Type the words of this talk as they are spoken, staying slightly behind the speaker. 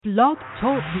Blog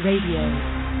Talk Radio.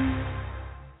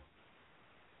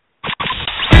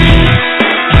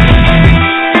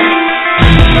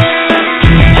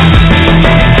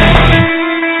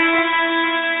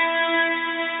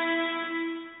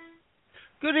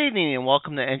 Good evening and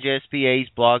welcome to NJSBA's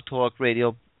Blog Talk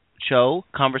Radio show,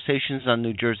 Conversations on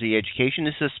New Jersey Education.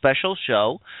 This is a special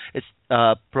show. It's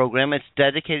a program. It's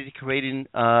dedicated to creating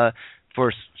for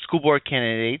school board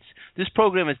candidates. This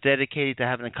program is dedicated to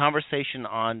having a conversation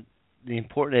on the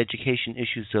important education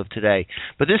issues of today.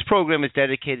 But this program is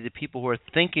dedicated to people who are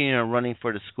thinking and running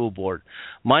for the school board.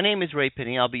 My name is Ray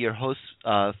Pinney. I'll be your host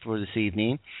for this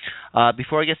evening.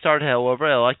 Before I get started,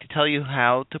 however, I'd like to tell you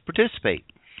how to participate.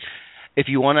 If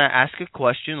you want to ask a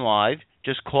question live,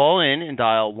 just call in and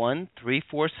dial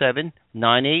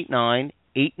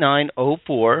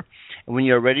 1-347-989-8904. And when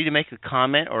you're ready to make a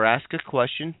comment or ask a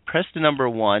question, press the number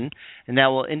 1, and that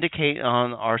will indicate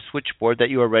on our switchboard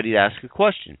that you are ready to ask a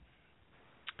question.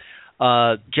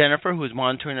 Jennifer, who is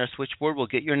monitoring our switchboard, will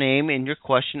get your name and your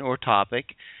question or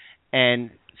topic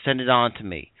and send it on to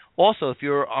me. Also, if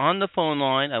you're on the phone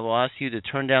line, I will ask you to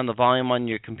turn down the volume on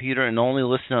your computer and only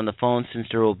listen on the phone since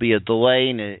there will be a delay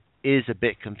and it is a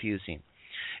bit confusing.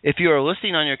 If you are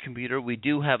listening on your computer, we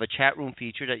do have a chat room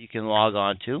feature that you can log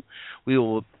on to. We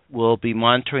will be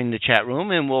monitoring the chat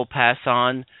room and we'll pass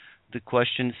on the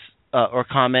questions or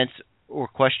comments or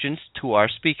questions to our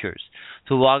speakers.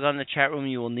 To log on the chat room,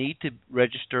 you will need to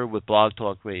register with Blog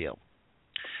Talk Radio.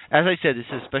 As I said, this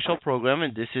is a special program,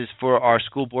 and this is for our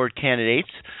school board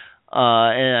candidates,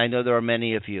 and I know there are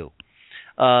many of you.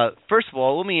 First of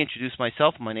all, let me introduce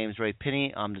myself. My name is Ray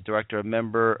Pinney. I'm the Director of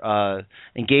Member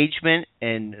Engagement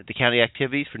and the County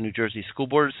Activities for New Jersey School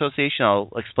Board Association. I'll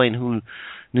explain who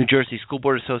New Jersey School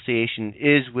Board Association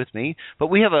is with me. But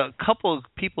we have a couple of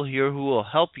people here who will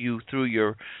help you through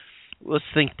your, let's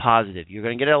think positive. You're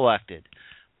going to get elected.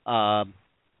 And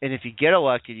if you get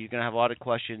elected, you're going to have a lot of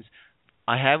questions.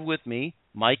 I have with me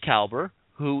Mike Kaleber,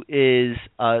 who is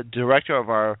Director of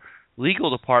our Legal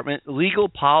Department, Legal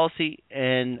Policy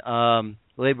and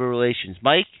Labor Relations.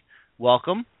 Mike,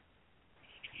 welcome.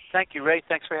 Thank you, Ray.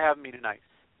 Thanks for having me tonight.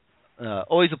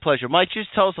 Always a pleasure. Mike,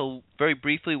 just tell us very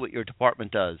briefly what your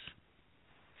department does.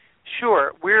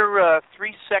 Sure. We're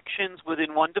 3 sections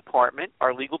within one department.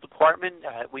 Our legal department,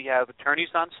 we have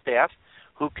attorneys on staff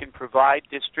who can provide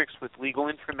districts with legal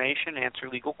information, answer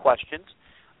legal questions.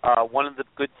 One of the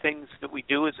good things that we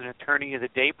do is an Attorney of the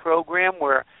Day program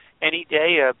where any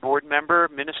day a board member,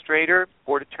 administrator,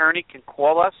 board attorney can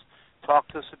call us, talk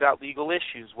to us about legal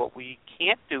issues. What we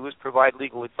can't do is provide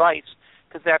legal advice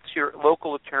because that's your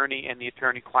local attorney and the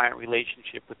attorney-client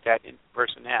relationship that that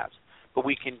person has. But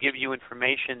we can give you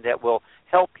information that will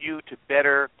help you to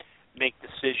better make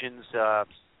decisions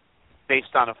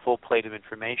based on a full plate of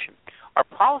information. Our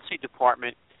policy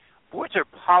department, boards are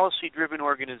policy-driven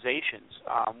organizations.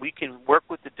 We can work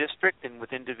with the district and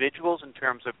with individuals in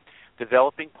terms of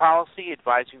developing policy,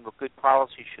 advising what good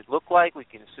policy should look like. We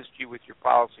can assist you with your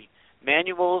policy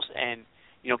manuals and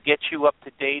get you up to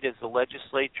date as the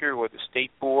legislature or the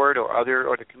state board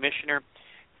or the commissioner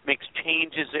makes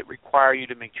changes that require you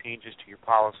to make changes to your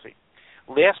policy.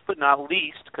 Last but not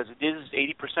least, because it is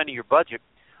 80% of your budget,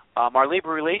 our Labor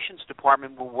Relations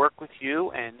Department will work with you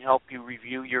and help you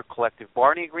review your collective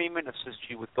bargaining agreement, assist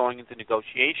you with going into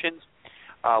negotiations.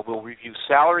 We'll review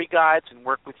salary guides and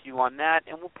work with you on that,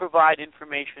 and we'll provide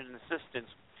information and assistance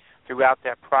throughout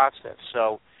that process.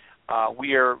 So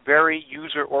we are very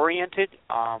user-oriented.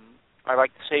 I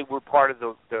like to say we're part of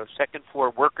the second floor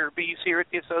worker bees here at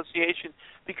the association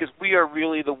because we are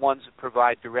really the ones that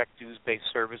provide direct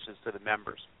dues-based services to the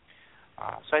members.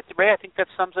 So Ray, I think that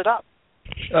sums it up.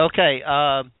 Okay.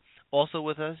 Also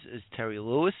with us is Terri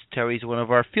Lewis. Terry's one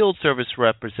of our field service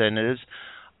representatives.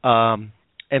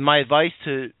 And my advice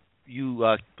to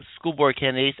you school board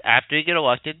candidates, after you get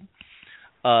elected,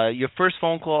 your first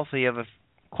phone call if you have a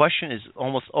question is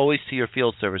almost always to your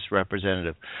field service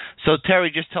representative. So,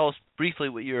 Terri, just tell us briefly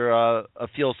what your a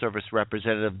field service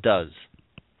representative does.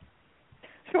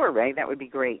 Sure, Ray, that would be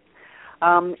great.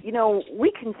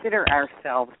 We consider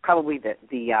ourselves probably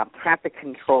the traffic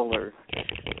controllers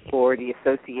for the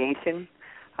association.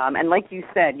 And like you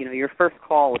said, your first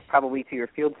call was probably to your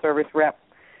field service rep.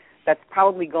 That's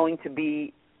probably going to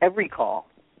be every call.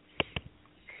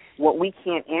 What we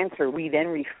can't answer, we then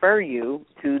refer you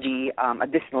to the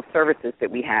additional services that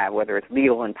we have, whether it's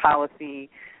legal and policy,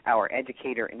 our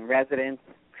educator in residence.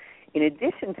 In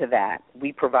addition to that,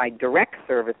 we provide direct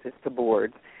services to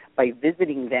boards by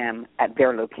visiting them at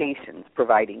their locations,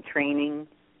 providing training,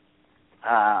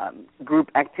 group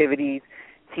activities,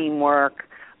 teamwork,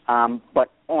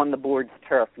 but on the board's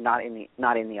turf, not in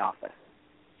the office.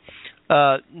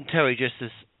 Terri, just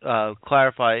to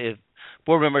clarify, if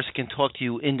board members can talk to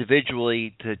you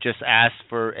individually to just ask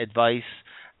for advice,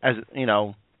 as you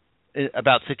know,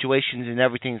 about situations and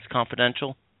everything is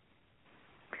confidential?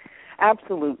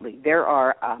 Absolutely. There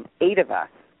are 8 of us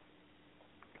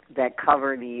that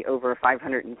cover the over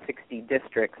 560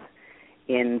 districts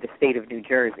in the state of New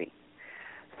Jersey.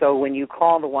 So when you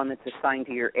call the one that's assigned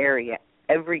to your area,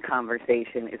 every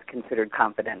conversation is considered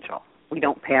confidential. We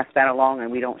don't pass that along,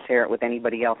 and we don't share it with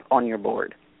anybody else on your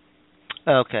board.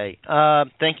 Okay.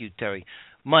 Thank you, Terri.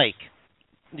 Mike,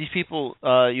 these people,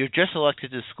 you're just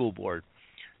elected to the school board.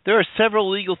 There are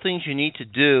several legal things you need to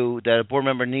do that a board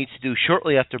member needs to do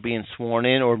shortly after being sworn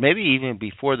in, or maybe even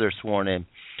before they're sworn in.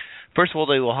 First of all,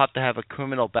 they will have to have a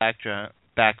criminal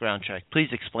background check. Please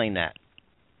explain that.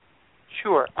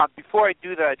 Sure. Before I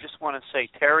do that, I just want to say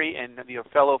Terri and your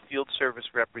fellow field service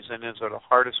representatives are the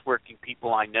hardest working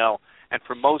people I know. And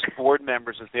for most board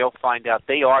members, as they'll find out,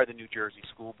 they are the New Jersey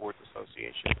School Boards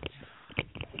Association.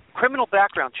 Criminal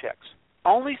background checks.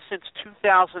 Only since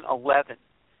 2011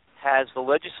 has the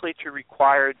legislature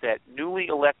required that newly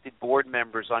elected board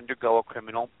members undergo a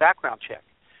criminal background check.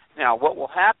 Now, what will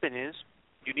happen is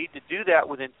you need to do that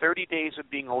within 30 days of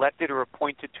being elected or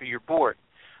appointed to your board.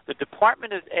 The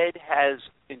Department of Ed has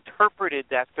interpreted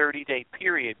that 30-day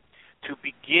period to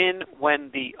begin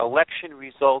when the election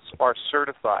results are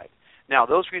certified. Now,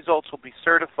 those results will be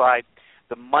certified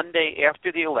the Monday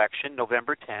after the election,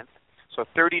 November 10th. So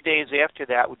 30 days after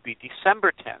that would be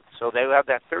December 10th. So they will have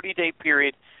that 30-day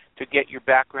period to get your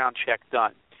background check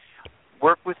done.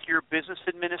 Work with your business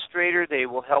administrator. They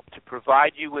will help to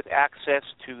provide you with access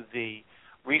to the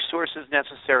resources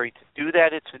necessary to do that.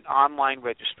 It's an online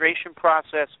registration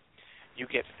process. You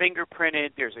get fingerprinted.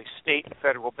 There's a state and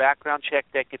federal background check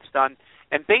that gets done.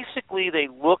 And basically they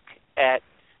look at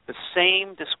the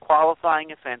same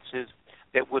disqualifying offenses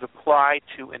that would apply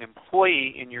to an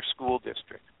employee in your school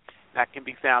district. That can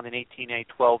be found in 18A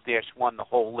 12-1, the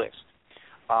whole list.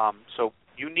 So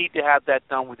you need to have that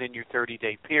done within your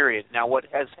 30-day period. Now, what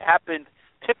has happened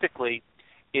typically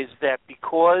is that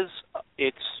because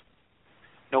it's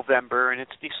November and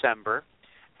it's December,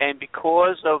 and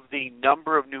because of the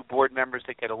number of new board members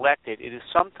that get elected, it is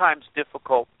sometimes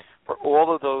difficult for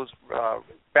all of those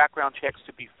background checks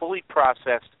to be fully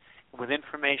processed with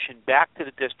information back to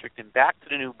the district and back to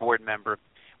the new board member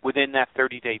within that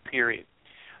 30-day period.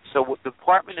 So what the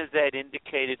Department of Ed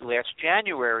indicated last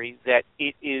January that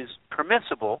it is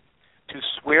permissible to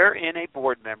swear in a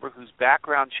board member whose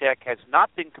background check has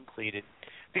not been completed,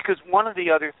 because one of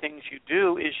the other things you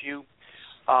do is you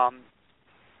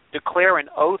declare an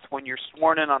oath when you're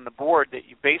sworn in on the board that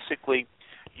you basically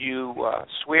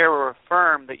swear or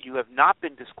affirm that you have not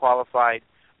been disqualified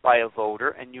by a voter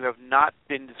and you have not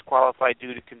been disqualified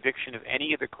due to conviction of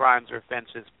any of the crimes or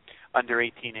offenses under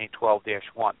 18A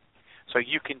 12-1. So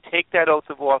you can take that oath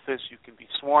of office, you can be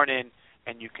sworn in,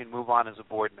 and you can move on as a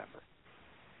board member.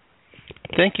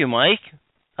 Thank you, Mike.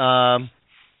 One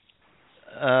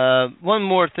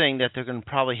more thing that they're going to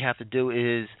probably have to do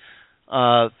is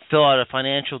fill out a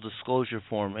financial disclosure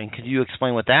form. And could you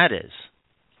explain what that is?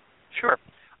 Sure.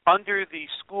 Under the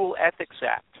School Ethics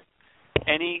Act,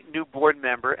 any new board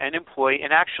member and employee,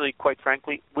 and actually, quite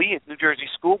frankly, we at New Jersey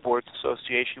School Boards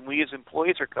Association, we as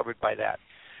employees are covered by that.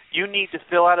 You need to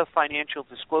fill out a financial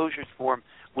disclosure form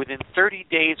within 30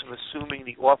 days of assuming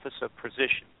the office of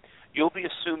position. You'll be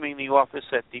assuming the office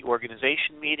at the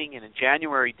organization meeting in a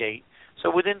January date, so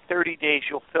within 30 days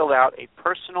you'll fill out a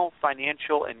personal,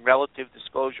 financial, and relative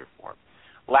disclosure form.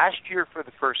 Last year, for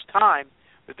the first time,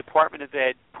 the Department of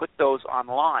Ed put those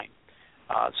online.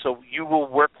 So you will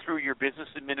work through your business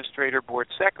administrator, board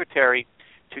secretary,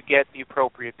 to get the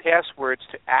appropriate passwords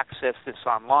to access this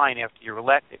online after you're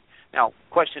elected. Now,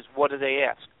 question is, what do they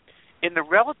ask? In the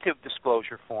relative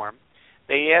disclosure form,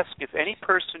 they ask if any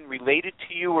person related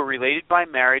to you or related by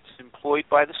marriage is employed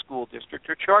by the school district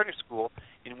or charter school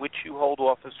in which you hold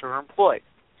office or are employed.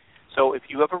 So if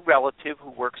you have a relative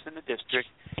who works in the district,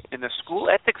 and the School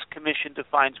Ethics Commission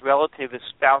defines relative as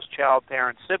spouse, child,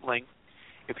 parent, sibling,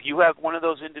 if you have one of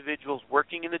those individuals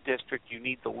working in the district, you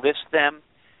need to list them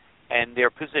and their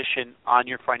position on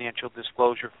your financial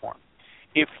disclosure form.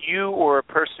 If you or a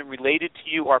person related to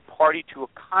you are party to a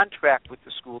contract with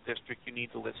the school district, you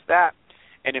need to list that.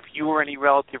 And if you or any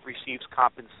relative receives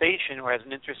compensation or has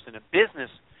an interest in a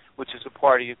business which is a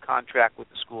party to contract with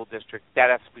the school district, that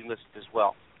has to be listed as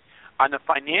well. On the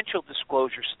financial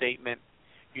disclosure statement,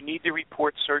 you need to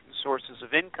report certain sources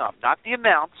of income, not the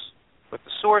amounts, but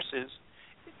the sources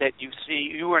that you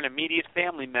see. You or an immediate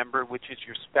family member, which is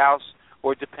your spouse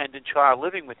or dependent child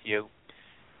living with you,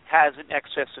 has an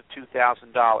excess of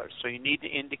 $2,000. So you need to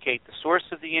indicate the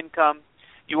source of the income.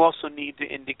 You also need to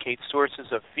indicate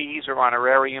sources of fees or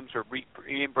honorariums or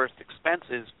reimbursed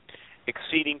expenses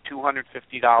exceeding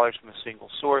 $250 from a single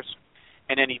source,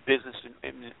 and any business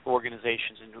and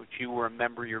organizations in which you or a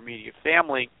member of your immediate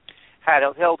family had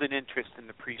held an interest in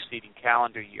the preceding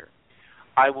calendar year.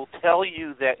 I will tell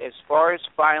you that as far as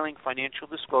filing financial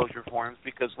disclosure forms,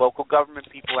 because local government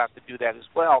people have to do that as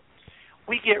well,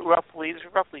 there's roughly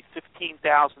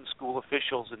 15,000 school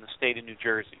officials in the state of New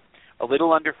Jersey, a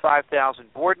little under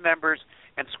 5,000 board members,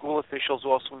 and school officials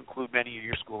also include many of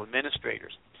your school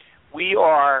administrators. We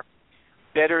are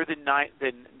better than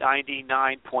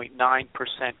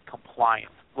 99.9%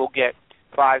 compliant. We'll get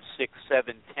 5, 6,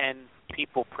 7, 10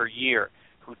 people per year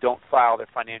who don't file their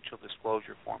financial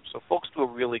disclosure forms. So folks do a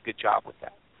really good job with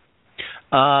that.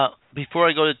 Before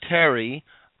I go to Terri,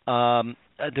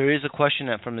 there is a question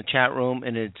from the chat room,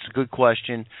 and it's a good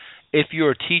question. If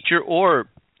you're a teacher or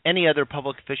any other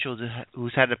public official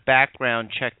who's had a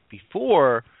background check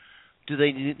before, do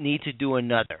they need to do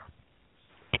another?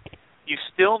 You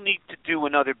still need to do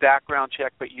another background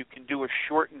check, but you can do a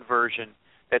shortened version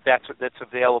that's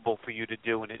available for you to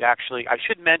do. And it actually, I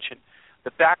should mention,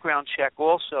 the background check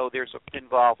also, there's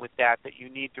involved with that you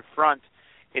need to front.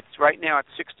 It's right now at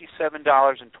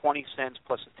 $67.20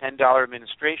 plus a $10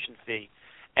 administration fee,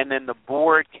 and then the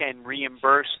board can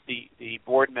reimburse the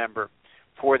board member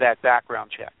for that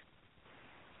background check.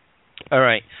 All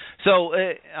right. So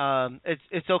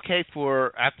it's okay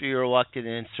for, after you're elected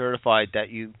and certified, that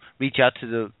you reach out to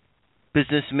the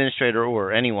business administrator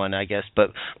or anyone, I guess,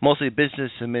 but mostly the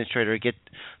business administrator, get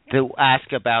to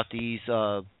ask about these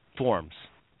forms.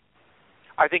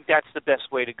 I think that's the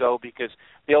best way to go because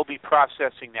they'll be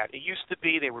processing that. It used to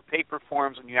be they were paper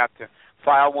forms and you have to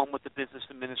file one with the business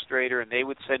administrator and they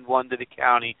would send one to the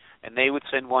county and they would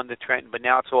send one to Trenton, but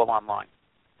now it's all online.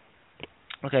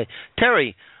 Okay.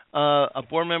 Terri, a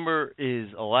board member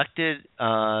is elected.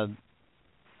 And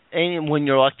when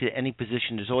you're elected at any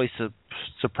position, there's always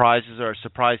surprises or a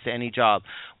surprise to any job.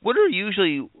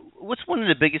 What's one of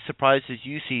the biggest surprises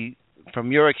you see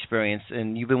from your experience,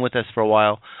 and you've been with us for a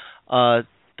while,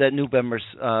 that new members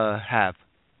have?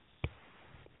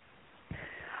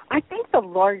 I think the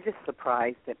largest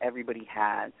surprise that everybody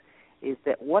has is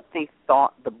that what they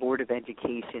thought the Board of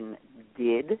Education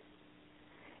did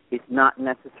is not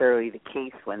necessarily the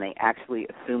case when they actually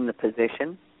assume the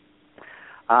position.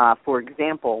 For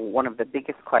example, one of the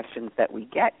biggest questions that we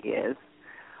get is,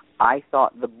 I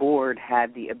thought the board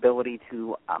had the ability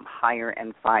to hire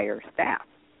and fire staff.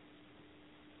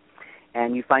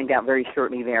 And you find out very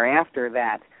shortly thereafter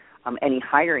that any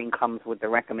hiring comes with the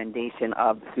recommendation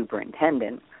of the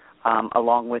superintendent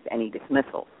along with any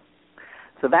dismissals.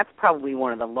 So that's probably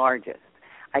one of the largest.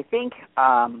 I think,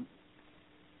 and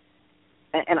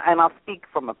I'll speak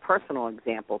from a personal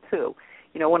example too.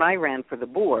 You know, when I ran for the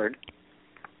board,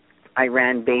 I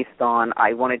ran based on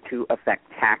I wanted to affect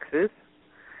taxes.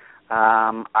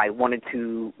 I wanted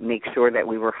to make sure that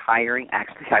we were hiring.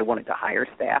 Actually, I wanted to hire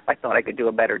staff. I thought I could do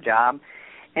a better job.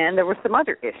 And there were some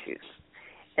other issues.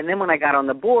 And then when I got on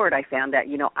the board, I found that,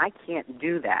 I can't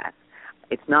do that.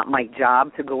 It's not my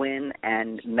job to go in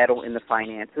and meddle in the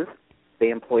finances. They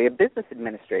employ a business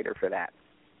administrator for that.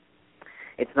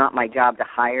 It's not my job to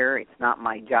hire. It's not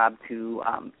my job to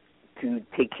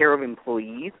take care of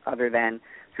employees other than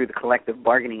through the collective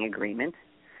bargaining agreement.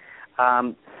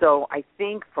 So I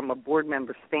think from a board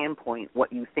member standpoint,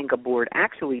 what you think a board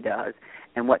actually does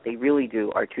and what they really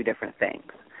do are two different things.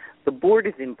 The board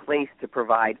is in place to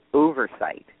provide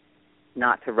oversight,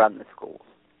 not to run the schools.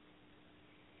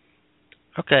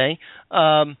 Okay.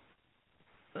 I'll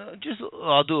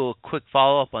do a quick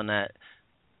follow-up on that.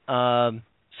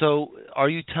 So are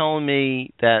you telling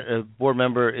me that a board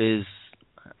member is,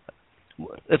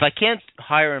 if I can't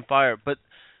hire and fire, but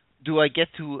do I get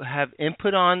to have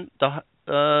input on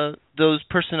those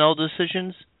personnel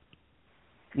decisions?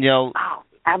 Oh,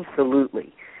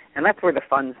 absolutely. And that's where the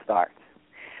fun starts.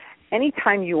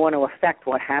 Anytime you want to affect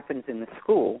what happens in the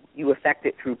school, you affect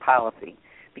it through policy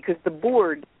because the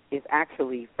board is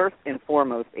actually, first and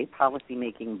foremost, a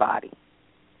policy-making body.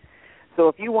 So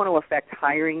if you want to affect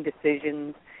hiring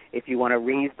decisions, if you want to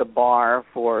raise the bar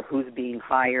for who's being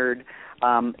hired,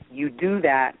 you do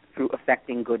that through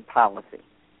affecting good policy.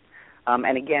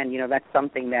 And again, that's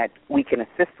something that we can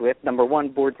assist with. Number one,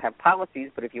 boards have policies,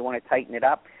 but if you want to tighten it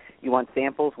up, you want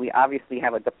samples, we obviously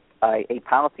have a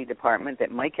policy department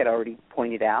that Mike had already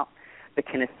pointed out that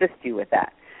can assist you with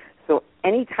that. So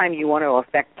anytime you want to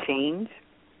affect change,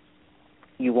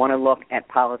 you want to look at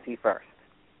policy first.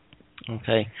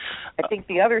 Okay. I think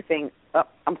the other thing,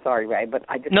 I'm sorry, Ray, but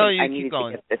I needed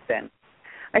to get this in.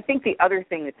 I think the other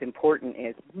thing that's important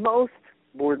is most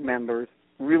board members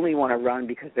really want to run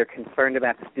because they're concerned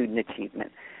about student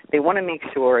achievement. They want to make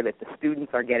sure that the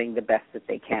students are getting the best that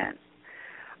they can.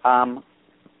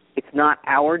 It's not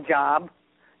our job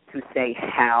to say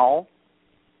how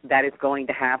that is going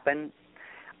to happen.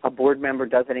 A board member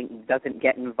doesn't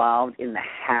get involved in the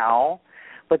how,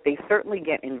 but they certainly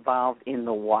get involved in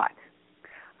the what.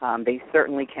 They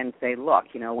certainly can say, look,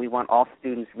 we want all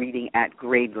students reading at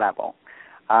grade level.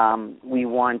 We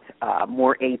want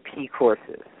more AP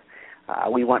courses.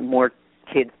 We want more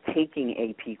kids taking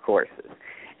AP courses.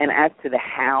 And as to the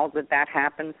how that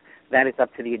happens, that is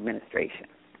up to the administration.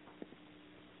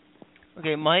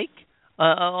 Okay, Mike,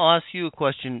 I'll ask you a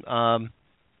question.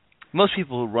 Most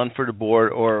people who run for the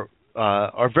board or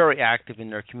are very active in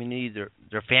their community,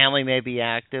 their family may be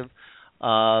active,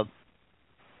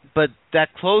 but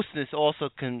that closeness also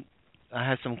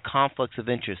has some conflicts of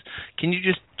interest. Can you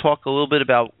just talk a little bit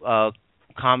about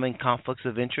common conflicts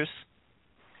of interest?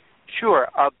 Sure.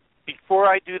 Before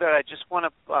I do that, I just want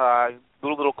to do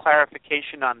a little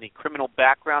clarification on the criminal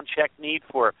background check need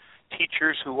for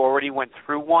teachers who already went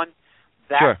through one.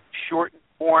 That shortened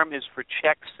form is for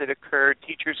checks that occurred,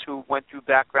 teachers who went through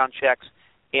background checks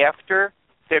after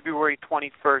February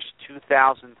 21st,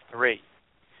 2003.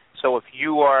 So if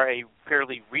you are a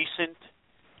fairly recent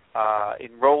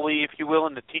enrollee, if you will,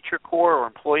 in the teacher corps or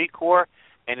employee corps,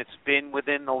 and it's been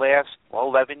within the last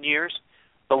 11 years,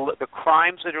 the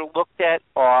crimes that are looked at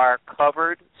are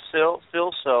covered still,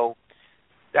 so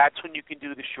that's when you can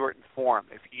do the shortened form.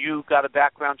 If you got a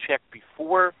background check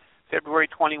before February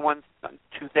 21,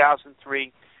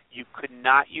 2003, you could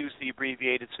not use the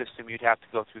abbreviated system. You'd have to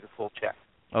go through the full check.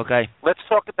 Okay. Let's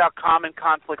talk about common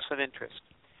conflicts of interest.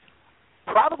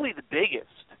 Probably the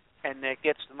biggest, and that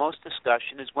gets the most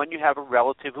discussion, is when you have a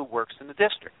relative who works in the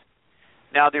district.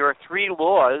 Now, there are three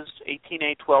laws,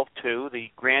 18A-12-2, the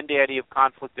granddaddy of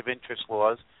conflict of interest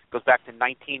laws, goes back to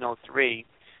 1903,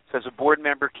 says a board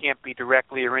member can't be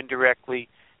directly or indirectly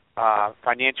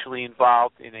financially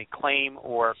involved in a claim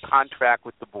or contract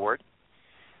with the board.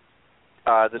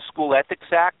 The School Ethics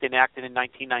Act, enacted in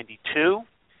 1992,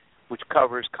 which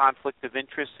covers conflict of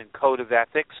interest and code of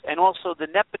ethics, and also the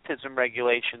nepotism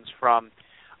regulations from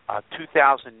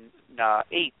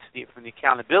 2008, from the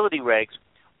accountability regs,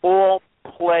 all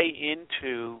play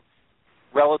into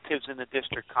relatives in the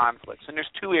district conflicts. And there's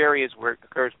two areas where it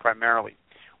occurs primarily.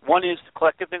 One is the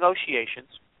collective negotiations.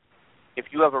 If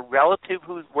you have a relative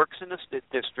who works in the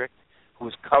district who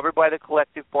is covered by the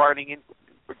collective bargaining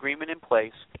agreement in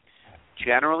place,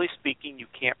 generally speaking, you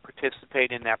can't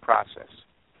participate in that process.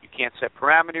 You can't set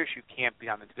parameters. You can't be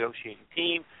on the negotiating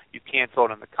team. You can't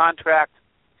vote on the contract.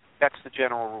 That's the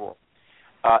general rule.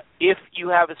 If you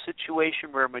have a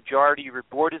situation where a majority of your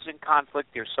board is in conflict,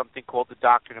 there's something called the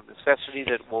doctrine of necessity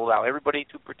that will allow everybody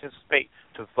to participate,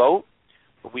 to vote,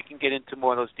 but we can get into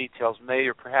more of those details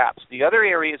later perhaps. The other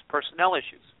area is personnel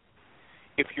issues.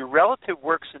 If your relative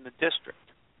works in the district,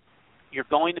 you're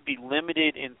going to be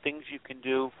limited in things you can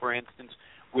do, for instance,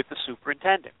 with the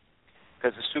superintendent,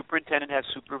 because the superintendent has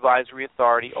supervisory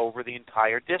authority over the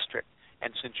entire district.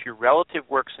 And since your relative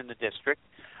works in the district,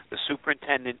 the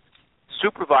superintendent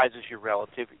supervises your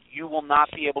relative, you will not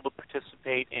be able to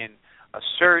participate in a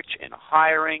search, in a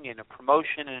hiring, in a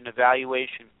promotion, and an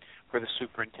evaluation for the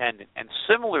superintendent. And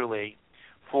similarly,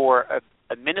 for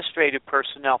administrative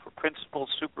personnel, for principals,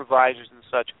 supervisors, and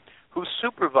such, who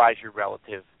supervise your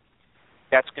relative,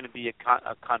 that's going to be a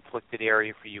conflicted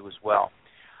area for you as well.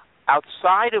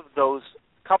 Outside of those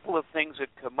couple of things that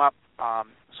come up,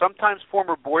 sometimes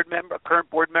current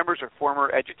board members are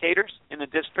former educators in the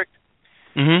district.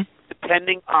 Mm-hmm.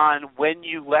 Depending on when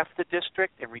you left the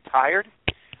district and retired,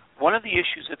 one of the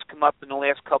issues that's come up in the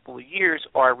last couple of years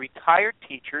are retired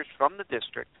teachers from the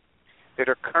district that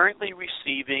are currently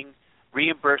receiving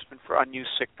reimbursement for unused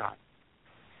sick time.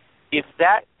 If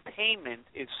that payment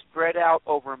is spread out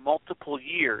over multiple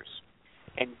years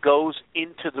and goes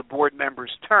into the board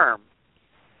member's term,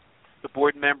 the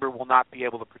board member will not be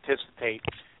able to participate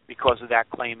because of that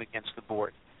claim against the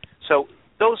board. So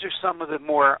those are some of the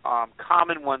more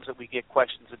common ones that we get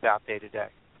questions about day to day.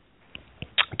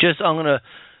 I'm going to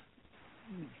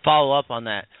follow up on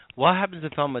that. What happens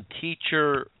if I'm a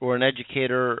teacher or an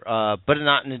educator but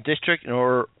not in the district,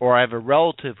 or I have a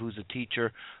relative who's a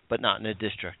teacher but not in the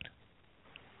district?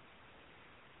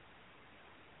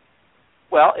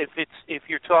 Well,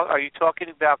 are you talking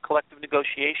about collective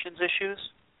negotiations issues?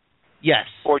 Yes.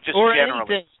 Or just or generally?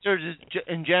 Anything, or just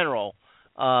in general.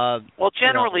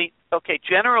 Generally,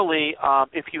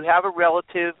 if you have a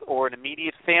relative or an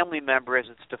immediate family member, as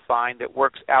it's defined, that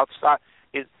works outside,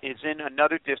 is in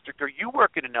another district, or you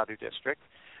work in another district,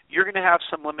 you're going to have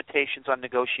some limitations on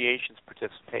negotiations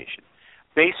participation.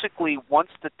 Basically,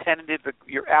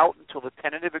 you're out until the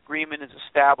tentative agreement is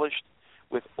established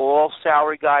with all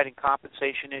salary guide and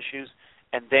compensation issues,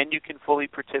 and then you can fully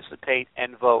participate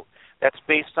and vote. That's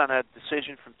based on a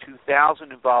decision from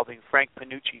 2000 involving Frank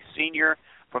Panucci Sr.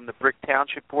 from the Brick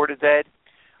Township Board of Ed.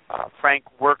 Frank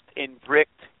worked in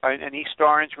East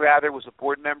Orange, was a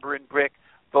board member in Brick,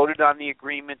 voted on the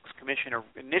agreement. The commissioner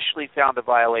initially found a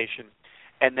violation,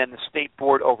 and then the state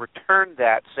board overturned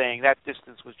that, saying that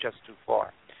distance was just too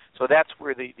far. So that's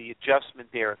where the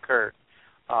adjustment there occurred.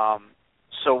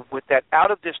 So with that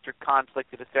out-of-district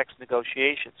conflict, it affects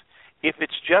negotiations. If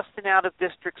it's just an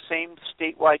out-of-district, same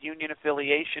statewide union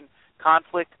affiliation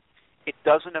conflict, it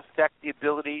doesn't affect the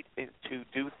ability to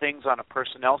do things on a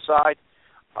personnel side.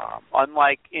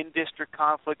 Unlike in-district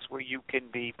conflicts where you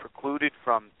can be precluded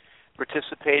from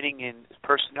participating in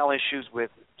personnel issues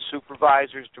with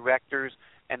supervisors, directors,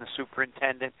 and the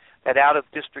superintendent, that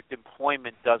out-of-district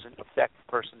employment doesn't affect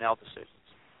personnel decisions.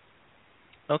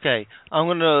 Okay, I'm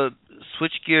going to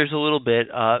switch gears a little bit,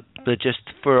 but just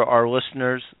for our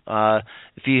listeners,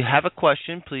 if you have a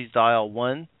question, please dial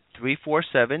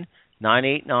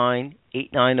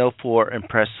 1-347-989-8904 and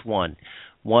press 1.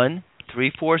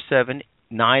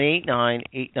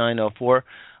 1-347-989-8904.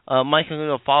 Mike, I'm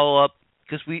going to follow up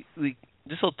because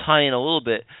this will tie in a little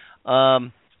bit.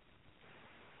 Because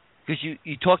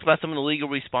you talked about some of the legal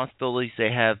responsibilities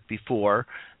they have before,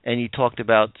 and you talked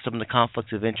about some of the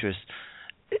conflicts of interest.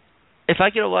 If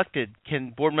I get elected, can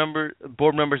board members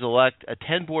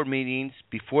attend board meetings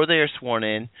before they are sworn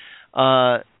in?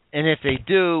 And if they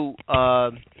do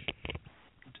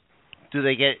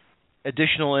they get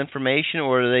additional information,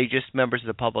 or are they just members of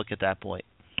the public at that point?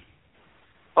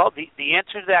 Well, the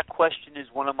answer to that question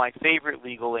is one of my favorite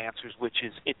legal answers, which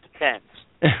is it depends.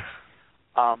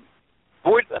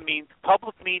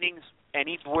 Public meetings,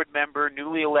 any board member,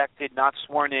 newly elected, not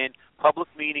sworn in, public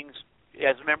meetings,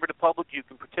 as a member of the public, you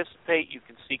can participate, you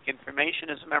can seek information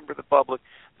as a member of the public.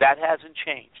 That hasn't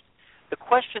changed. The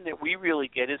question that we really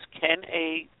get is, can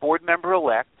a board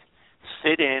member-elect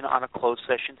sit in on a closed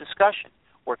session discussion,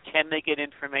 or can they get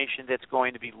information that's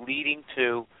going to be leading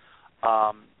to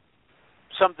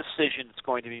some decision that's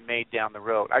going to be made down the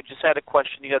road? I just had a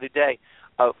question the other day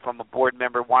from a board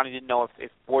member wanting to know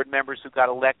if board members who got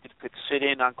elected could sit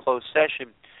in on closed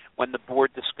session when the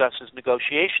board discusses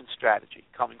negotiation strategy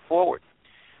coming forward.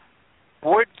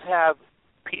 Boards have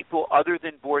people other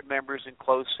than board members in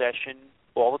closed session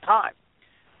all the time.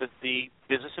 The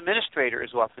business administrator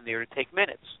is often there to take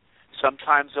minutes.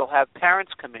 Sometimes they'll have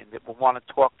parents come in that will want to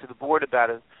talk to the board about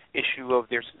an issue of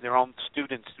their own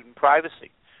student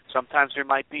privacy. Sometimes there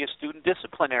might be a student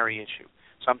disciplinary issue.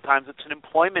 Sometimes it's an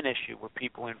employment issue where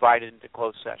people are invited into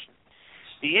closed session.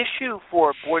 The issue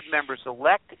for board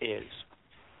members-elect is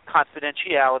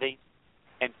confidentiality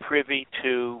and privy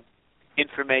to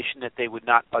information that they would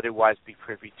not otherwise be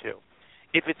privy to.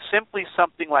 If it's simply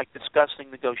something like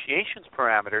discussing negotiations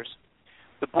parameters,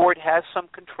 the board has some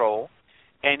control,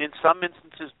 and in some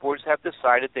instances boards have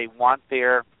decided they want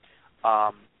their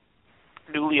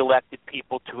newly elected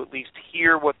people to at least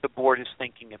hear what the board is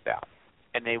thinking about,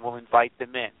 and they will invite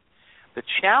them in. The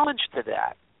challenge to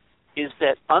that is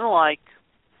that unlike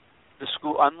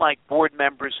board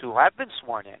members who have been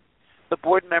sworn in, the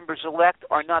board members-elect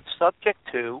are not subject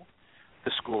to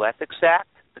the School Ethics Act,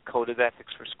 the Code of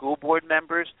Ethics for School Board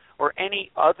Members, or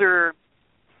any other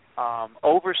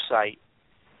oversight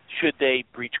should they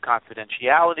breach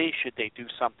confidentiality, should they do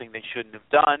something they shouldn't have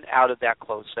done out of that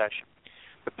closed session.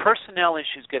 The personnel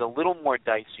issues get a little more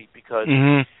dicey because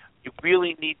you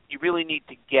really need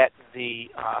to get the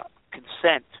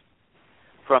consent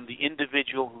from the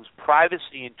individual whose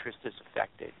privacy interest is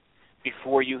affected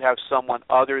before you have someone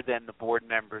other than the board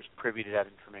members privy to that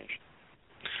information.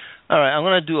 All right, I'm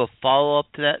going to do a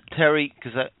follow-up to that, Terri,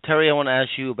 because Terri, I want to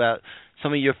ask you about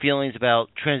some of your feelings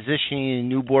about transitioning a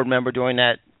new board member during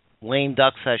that lame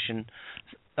duck session,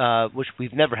 which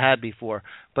we've never had before.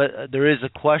 But there is a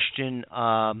question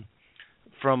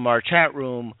from our chat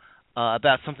room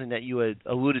about something that you had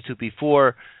alluded to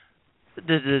before,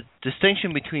 the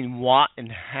distinction between what and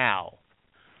how.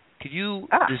 Could you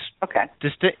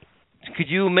could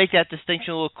you make that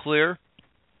distinction a little clearer?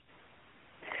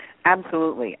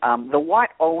 Absolutely. The what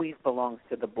always belongs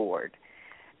to the board.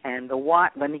 And the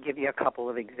what, let me give you a couple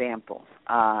of examples.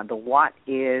 The what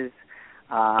is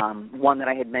one that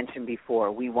I had mentioned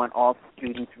before. We want all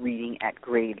students reading at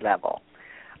grade level.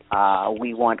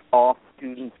 We want all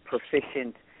students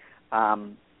proficient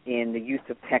in the use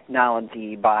of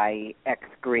technology by X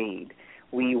grade.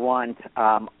 We want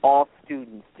all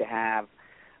students to have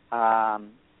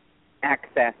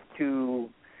access to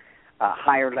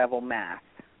higher level math.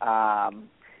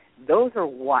 Those are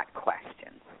what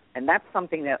questions, and that's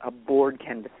something that a board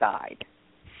can decide.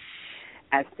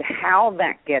 As to how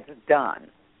that gets done,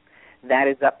 that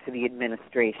is up to the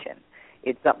administration.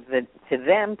 It's up to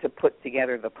them to put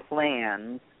together the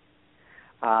plans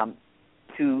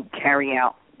to carry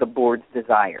out the board's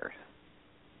desires.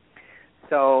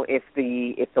 So if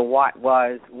the what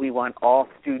was we want all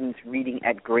students reading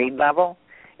at grade level,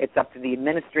 it's up to the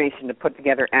administration to put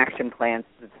together action plans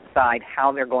to decide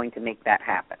how they're going to make that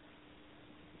happen.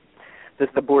 Does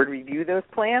the board review those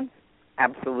plans?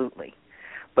 Absolutely.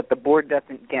 But the board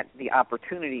doesn't get the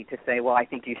opportunity to say, well, I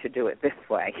think you should do it this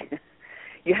way.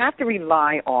 You have to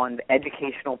rely on the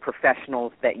educational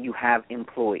professionals that you have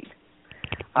employed,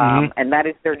 and that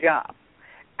is their job.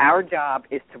 Our job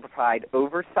is to provide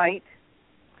oversight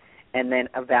and then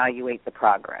evaluate the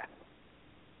progress.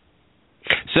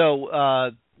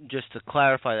 So just to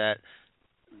clarify that,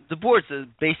 the board's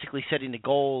basically setting the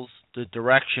goals, the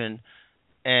direction,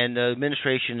 and the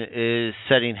administration is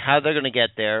setting how they're going to get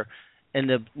there, and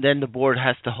then the board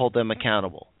has to hold them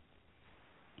accountable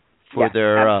for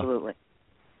their... absolutely.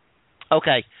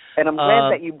 Okay. And I'm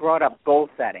glad that you brought up goal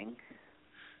setting.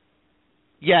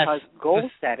 Yes. Because goal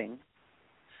setting...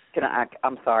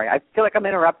 I'm sorry. I feel like I'm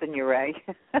interrupting you, Ray.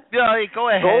 Yeah, go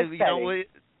ahead. Goal setting.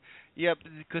 Yeah,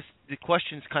 because the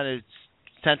questions kind of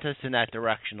sent us in that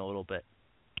direction a little bit.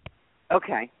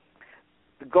 Okay.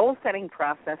 The goal-setting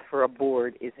process for a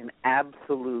board is an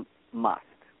absolute must.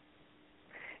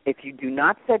 If you do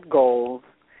not set goals,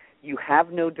 you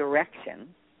have no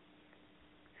direction.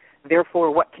 Therefore,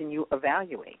 what can you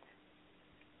evaluate?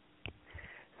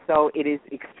 So it is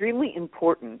extremely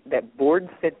important that boards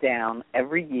sit down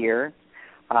every year,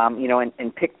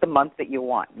 and pick the month that you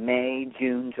want, May,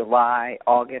 June, July,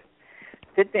 August.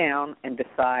 Sit down and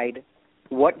decide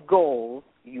what goals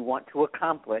you want to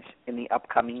accomplish in the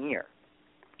upcoming year.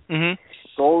 Mm-hmm.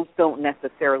 Goals don't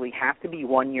necessarily have to be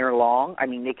 1 year long. I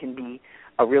mean, they can be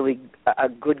a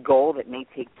good goal that may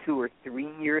take 2 or 3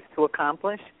 years to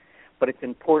accomplish, but it's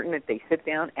important that they sit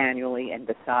down annually and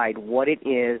decide what it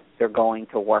is they're going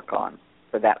to work on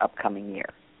for that upcoming year.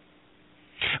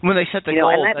 When they set the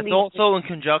goal, that's also in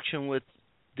conjunction with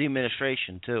the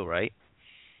administration too, right?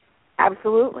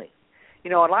 Absolutely. A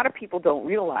lot of people don't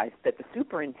realize that the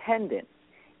superintendent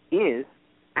is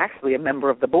actually a member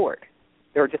of the board.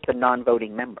 They're just a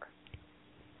non-voting member.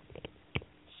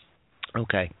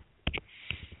 Okay.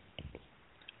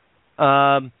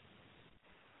 Now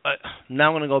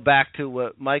I'm going to go back to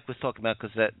what Mike was talking about,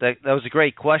 because that was a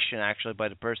great question, actually, by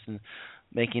the person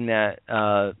making that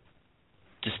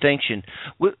distinction.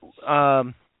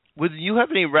 Would you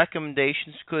have any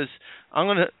recommendations? Because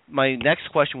my next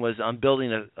question was on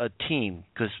building a team.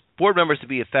 Because board members, to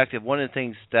be effective, one of the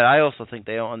things that I also think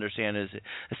they don't understand is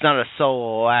it's not a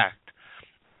solo act.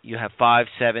 You have 5,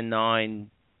 7, 9,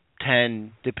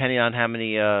 10, depending on how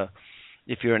many.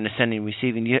 If you're in ascending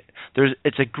receiving,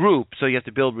 it's a group, so you have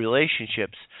to build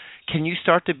relationships. Can you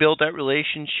start to build that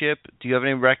relationship? Do you have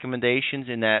any recommendations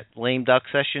in that lame duck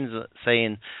sessions, say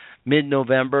in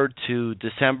mid-November to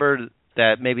December,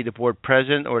 that maybe the board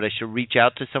president or they should reach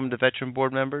out to some of the veteran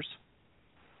board members?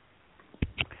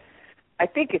 I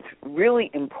think it's really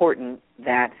important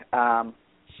that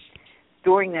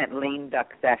during that lame duck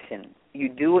session, you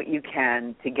do what you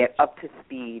can to get up to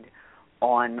speed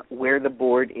on where the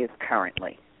board is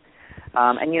currently.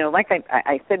 And, like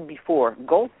I said before,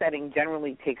 goal setting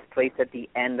generally takes place at the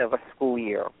end of a school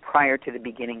year, prior to the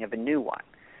beginning of a new one.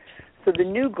 So the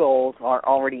new goals are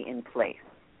already in place.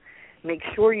 Make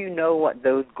sure you know what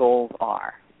those goals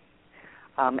are.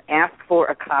 Ask for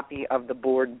a copy of the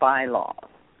board bylaws.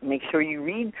 Make sure you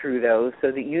read through those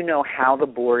so that you know how the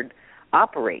board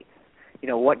operates,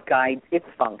 what guides its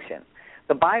function.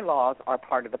 The bylaws are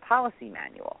part of the policy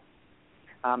manual.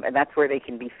 And that's where they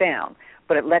can be found.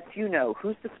 But it lets you know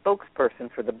who's the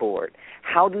spokesperson for the board,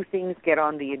 how do things get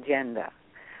on the agenda.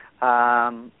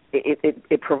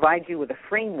 It provides you with a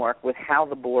framework with how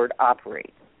the board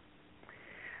operates.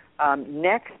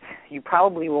 Next, you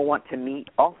probably will want to meet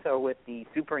also with the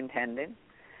superintendent,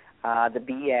 the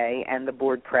BA, and the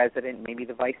board president, maybe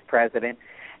the vice president.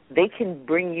 They can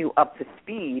bring you up to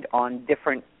speed on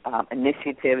different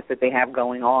initiatives that they have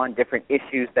going on, different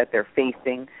issues that they're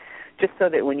facing, just so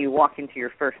that when you walk into your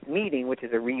first meeting, which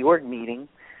is a reorganization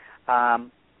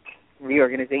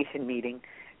meeting,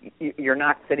 you're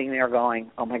not sitting there going,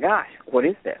 oh, my gosh, what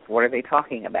is this? What are they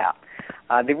talking about?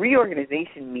 The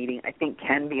reorganization meeting, I think,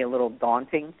 can be a little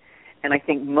daunting, and I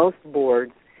think most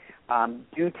boards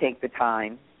do take the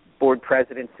time, board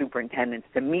presidents, superintendents,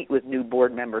 to meet with new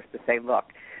board members to say, look,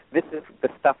 this is the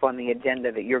stuff on the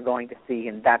agenda that you're going to see,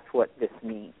 and that's what this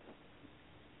means.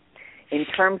 In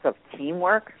terms of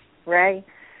teamwork, Ray,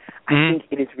 I think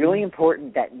it is really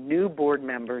important that new board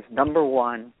members, number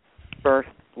one, first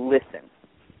listen.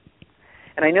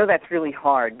 And I know that's really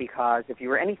hard because if you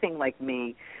were anything like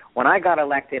me, when I got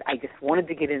elected, I just wanted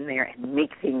to get in there and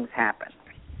make things happen.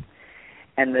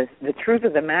 And the truth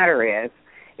of the matter is,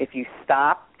 if you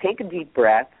stop, take a deep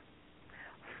breath,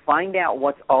 find out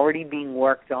what's already being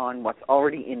worked on, what's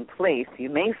already in place, you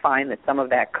may find that some of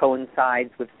that coincides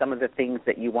with some of the things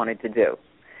that you wanted to do.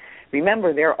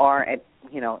 Remember, there are,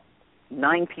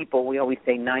 9 people. We always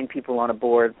say 9 people on a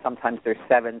board. Sometimes there's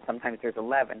 7, sometimes there's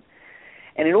 11.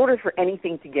 And in order for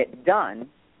anything to get done,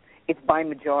 it's by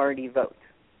majority vote.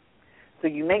 So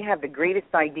you may have the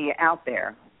greatest idea out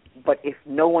there, but if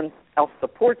no one else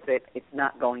supports it, it's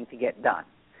not going to get done.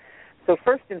 So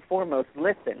first and foremost,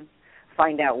 listen.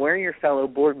 Find out where your fellow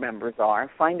board members are.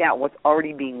 Find out what's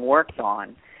already being worked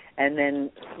on. And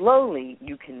then slowly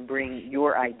you can bring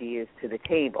your ideas to the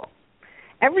table.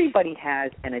 Everybody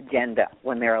has an agenda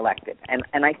when they're elected.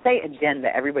 And I say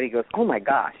agenda, everybody goes, oh, my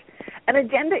gosh. An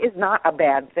agenda is not a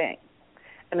bad thing.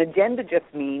 An agenda just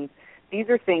means these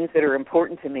are things that are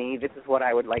important to me. This is what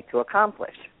I would like to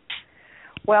accomplish.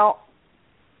 Well,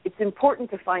 it's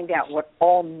important to find out what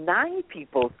all 9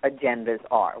 people's agendas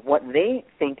are, what they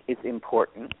think is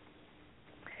important.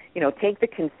 Take the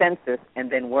consensus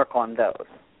and then work on those.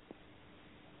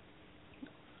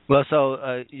 Well,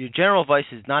 so your general advice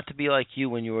is not to be like you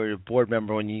when you were a board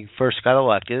member when you first got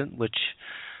elected,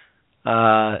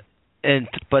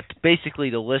 but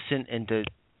basically to listen and to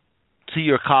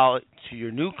your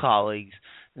new colleagues,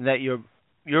 and that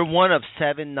you're one of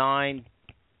 7, 9,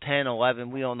 10,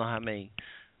 11. We don't know how many.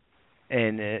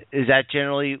 And is that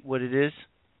generally what it is?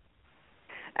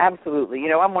 Absolutely.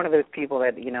 I'm one of those people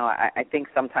that I think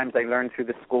sometimes I learn through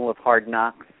the school of hard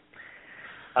knocks.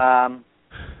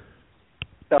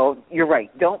 So you're right.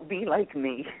 Don't be like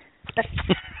me.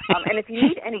 And if you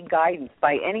need any guidance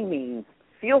by any means,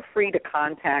 feel free to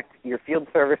contact your field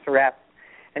service rep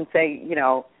and say,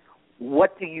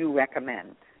 what do you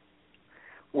recommend?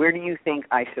 Where do you think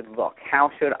I should look?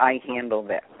 How should I handle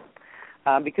this?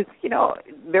 Because,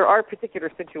 there are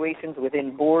particular situations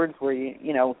within boards where,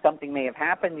 something may have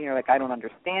happened. You're like, I don't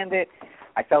understand it.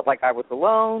 I felt like I was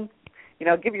alone.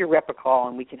 Give your rep a call,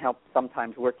 and we can help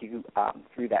sometimes work you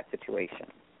through that situation.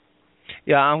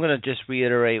 Yeah, I'm going to just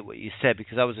reiterate what you said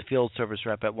because I was a field service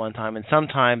rep at one time, and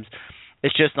sometimes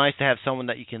it's just nice to have someone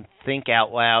that you can think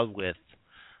out loud with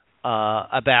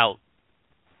about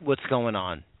what's going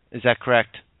on. Is that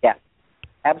correct? Yeah,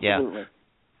 absolutely.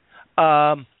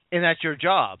 Yeah. And that's your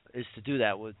job is to do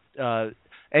that with.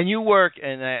 And you work,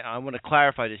 and I want to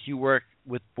clarify this. You work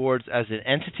with boards as an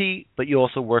entity, but you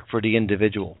also work for the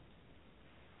individual.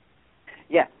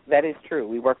 Yes, that is true.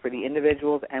 We work for the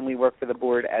individuals, and we work for the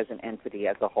board as an entity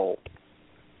as a whole.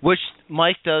 Which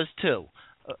Mike does too,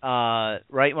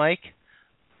 right, Mike?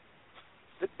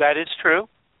 That is true.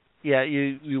 Yeah,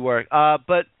 you work.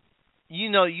 But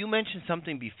you mentioned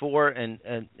something before, and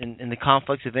the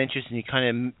conflicts of interest, and you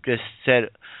kind of just said,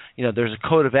 there's a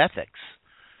code of ethics.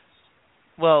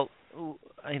 Well,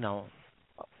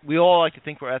 we all like to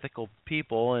think we're ethical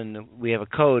people, and we have a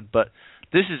code, but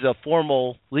this is a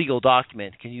formal legal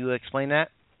document. Can you explain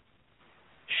that?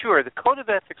 Sure. The Code of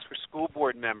Ethics for School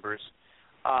Board Members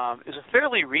is a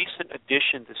fairly recent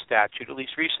addition to statute, at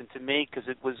least recent to me, because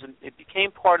it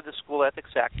became part of the School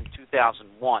Ethics Act in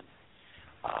 2001.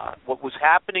 What was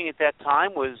happening at that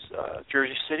time was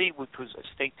Jersey City, which was a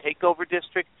state takeover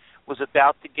district, was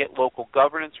about to get local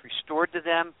governance restored to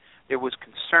them. There was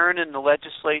concern in the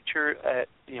legislature at,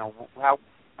 how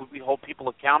would we hold people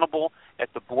accountable at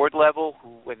the board level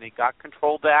when they got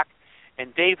control back.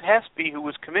 And Dave Hespy, who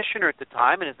was commissioner at the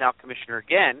time and is now commissioner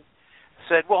again,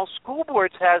 said, well, school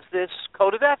boards has this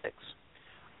code of ethics.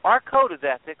 Our code of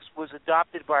ethics was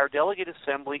adopted by our delegate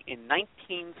assembly in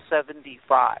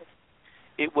 1975.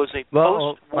 It was a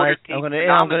post-Watergate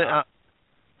phenomenon.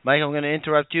 Mike, I'm going to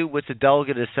interrupt you with the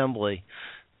delegate assembly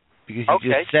because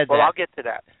you just said that. Well, I'll get to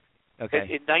that. Okay.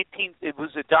 It was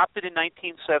adopted in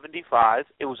 1975.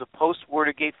 It was a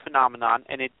post-Watergate phenomenon,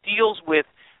 and it deals with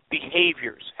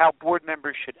behaviors, how board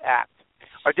members should act.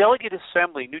 Our delegate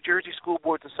assembly, New Jersey School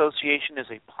Boards Association, is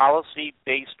a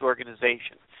policy-based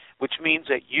organization, which means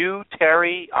that you,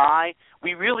 Terri,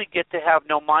 we really get to have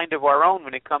no mind of our own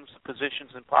when it comes to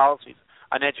positions and policies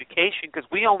on education because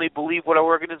we only believe what our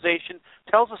organization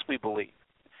tells us we believe.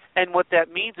 And what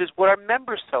that means is what our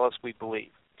members tell us we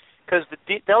believe. Because the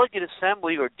Delegate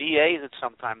Assembly, or DA as it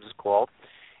sometimes is called,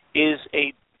 is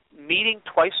a meeting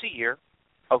twice a year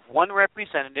of one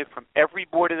representative from every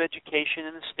board of education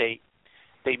in the state.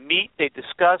 They meet, they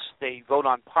discuss, they vote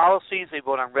on policies, they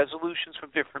vote on resolutions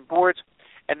from different boards,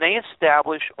 and they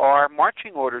establish our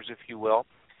marching orders, if you will,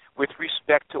 with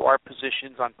respect to our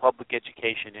positions on public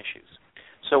education issues.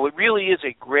 So it really is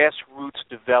a grassroots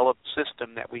developed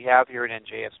system that we have here at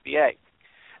NJSBA.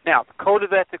 Now, the Code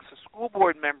of Ethics of School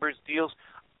Board members deals,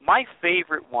 my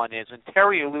favorite one is, and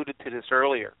Terri alluded to this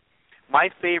earlier, my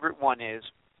favorite one is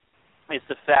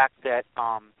the fact that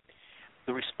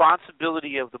the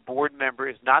responsibility of the board member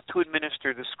is not to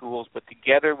administer the schools, but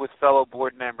together with fellow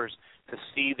board members to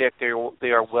see that they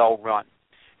are well run.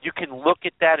 You can look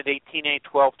at that at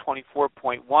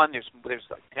 18A1224.1. There's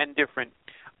like 10 different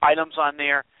items on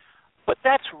there, but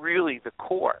that's really the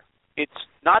core. It's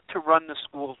not to run the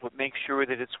schools, but make sure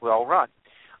that it's well run.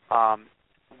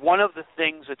 One of the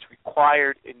things that's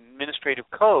required in administrative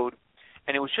code,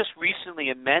 and it was just recently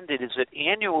amended, is that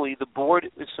annually the board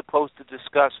is supposed to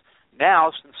discuss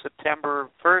now, since September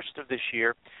 1st of this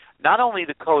year, not only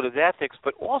the Code of Ethics,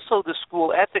 but also the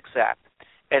School Ethics Act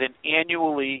at at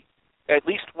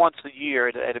least once a year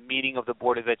at a meeting of the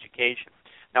Board of Education.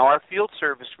 Now, our field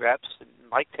service reps,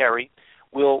 like Terri,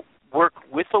 will work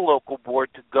with the local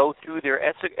board to go through their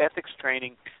ethics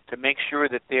training to make sure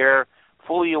that they're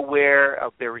fully aware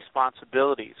of their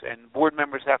responsibilities. And board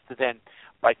members have to then,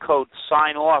 by code,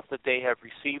 sign off that they have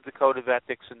received the Code of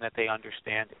Ethics and that they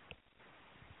understand it.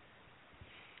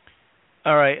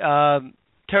 All right.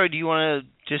 Terri, do you want to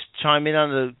just chime in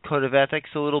on the Code of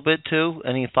Ethics a little bit, too?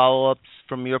 Any follow-ups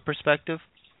from your perspective?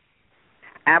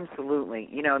 Absolutely.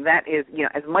 That is,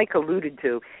 as Mike alluded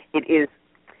to, it is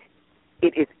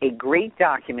a great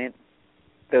document,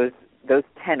 those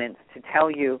tenets, to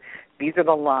tell you these are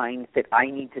the lines that I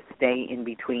need to stay in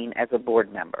between as a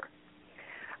board member.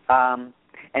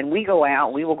 And we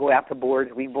will go out to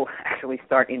boards. We will actually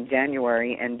start in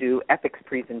January and do ethics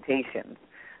presentations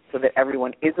so that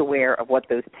everyone is aware of what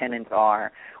those tenets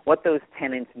are, what those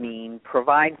tenets mean,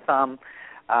 provide some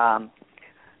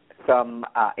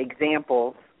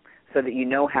examples so that you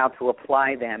know how to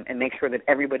apply them and make sure that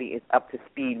everybody is up to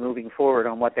speed moving forward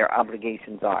on what their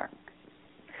obligations are.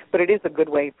 But it is a good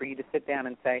way for you to sit down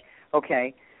and say,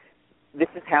 okay, this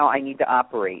is how I need to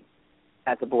operate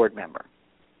as a board member.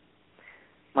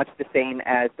 Much the same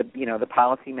as the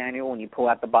policy manual when you pull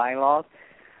out the bylaws.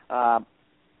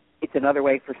 It's another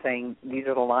way for saying these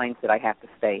are the lines that I have to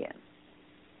stay in.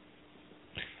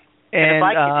 And if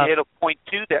I can add a point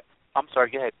to that, I'm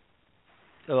sorry, go ahead.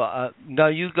 No,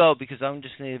 you go, because I'm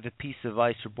just going to give a piece of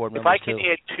advice for board members. If I can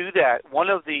add to that, one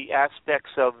of the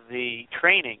aspects of the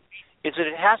training is that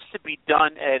it has to be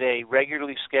done at a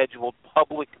regularly scheduled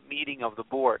public meeting of the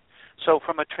board. So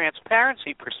from a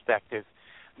transparency perspective,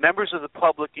 members of the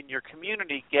public in your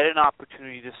community get an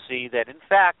opportunity to see that, in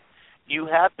fact, you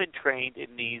have been trained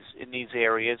in these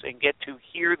areas and get to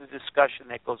hear the discussion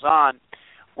that goes on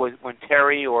when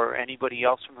Terri or anybody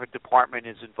else from her department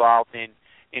is involved in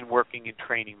working and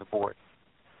training the board.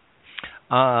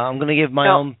 I'm going to give my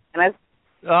own...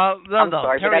 I'm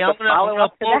sorry, Terri, I'm going to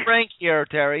full that? rank here,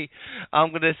 Terri.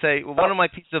 I'm going to say one of my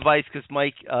pieces of advice, because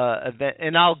Mike,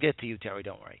 and I'll get to you, Terri,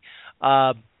 don't worry,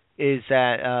 is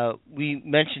that we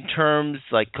mentioned terms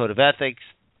like Code of Ethics,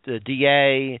 the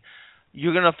DA.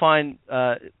 You're going to find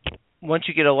once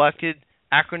you get elected,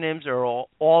 acronyms are all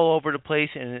over the place,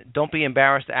 and don't be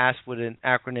embarrassed to ask what an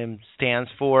acronym stands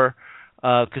for,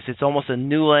 because it's almost a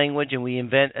new language, and we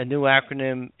invent a new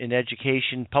acronym in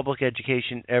education, public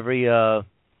education, every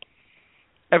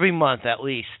month at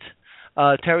least.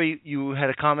 Terri, you had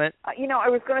a comment? I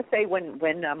was going to say when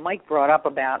Mike brought up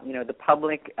about the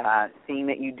public seeing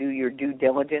that you do your due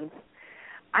diligence,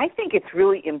 I think it's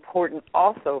really important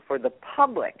also for the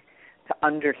public to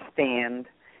understand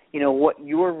what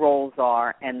your roles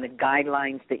are and the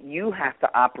guidelines that you have to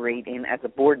operate in as a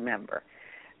board member.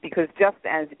 Because just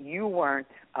as you weren't,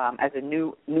 as a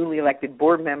newly elected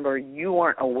board member, you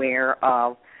weren't aware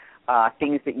of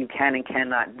things that you can and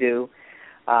cannot do,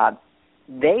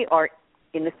 they are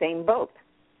in the same boat.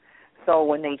 So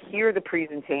when they hear the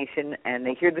presentation and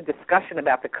they hear the discussion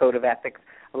about the Code of Ethics,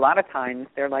 a lot of times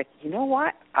they're like, you know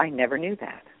what? I never knew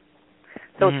that.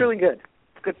 So It's really good.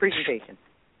 It's a good presentation.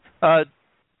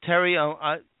 Terri,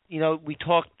 we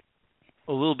talked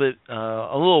a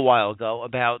little while ago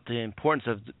about the importance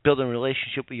of building a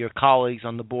relationship with your colleagues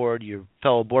on the board, your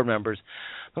fellow board members,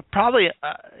 but probably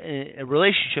a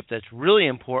relationship that's really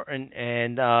important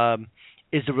and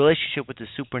is the relationship with the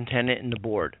superintendent and the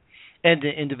board and the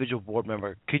individual board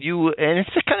member. Could you, and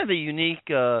it's a kind of a unique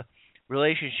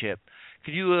relationship,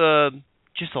 could you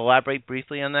just elaborate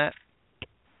briefly on that?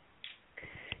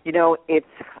 It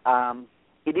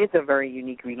is a very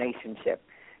unique relationship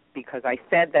because I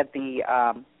said that the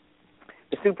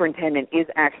superintendent is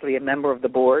actually a member of the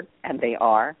board, and they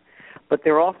are, but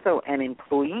they're also an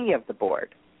employee of the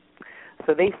board.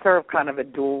 So they serve kind of a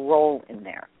dual role in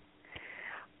there.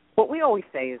 What we always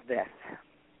say is this.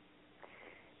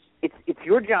 It's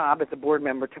your job as a board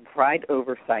member to provide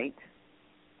oversight,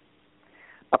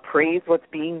 appraise what's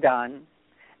being done,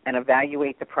 and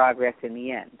evaluate the progress in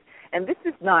the end. And this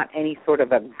is not any sort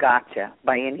of a gotcha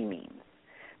by any means,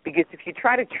 because if you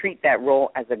try to treat that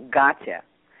role as a gotcha,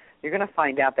 you're going to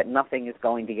find out that nothing is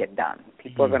going to get done.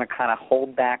 People are going to kind of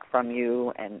hold back from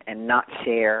you and not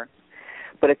share.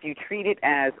 But if you treat it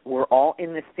as we're all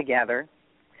in this together,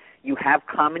 you have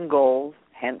common goals,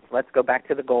 hence let's go back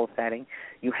to the goal setting.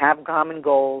 You have common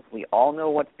goals. We all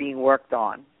know what's being worked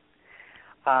on.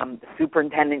 The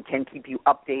superintendent can keep you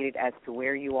updated as to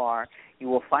where you are. You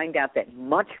will find out that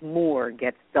much more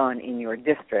gets done in your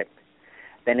district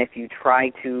than if you try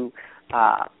to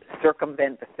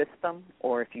circumvent the system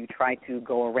or if you try to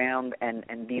go around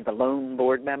and be the lone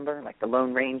board member, like the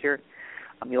Lone Ranger.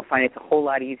 You'll find it's a whole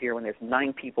lot easier when there's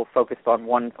 9 people focused on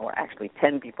one, or actually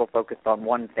 10 people focused on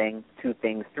one thing, 2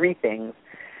 things, 3 things,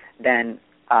 than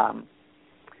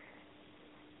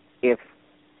if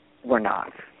we're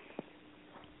not.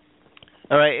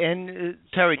 All right, and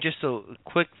Terri, just a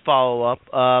quick follow-up.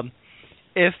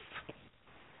 If,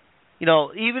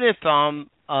 even if I'm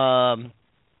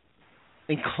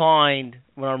inclined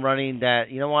when I'm running that,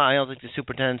 I don't think the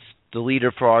superintendent's the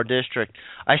leader for our district,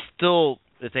 I still,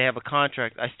 if they have a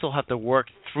contract, I still have to work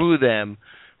through them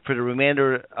for the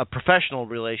remainder, a professional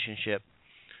relationship,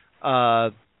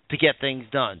 to get things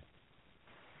done.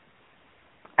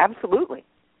 Absolutely.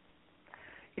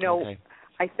 Okay.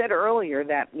 I said earlier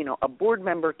that, a board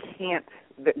member can't,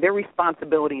 their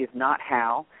responsibility is not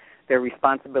how. Their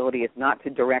responsibility is not to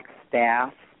direct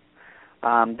staff.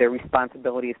 Their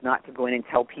responsibility is not to go in and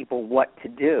tell people what to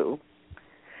do,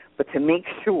 but to make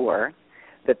sure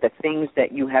that the things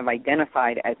that you have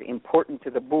identified as important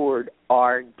to the board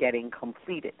are getting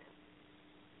completed.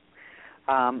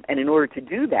 And in order to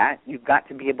do that, you've got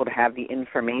to be able to have the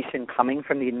information coming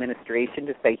from the administration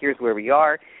to say, here's where we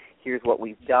are, here's what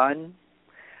we've done.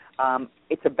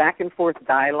 It's a back-and-forth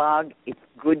dialogue. It's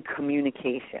good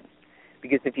communication,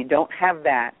 because if you don't have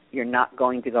that, you're not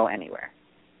going to go anywhere.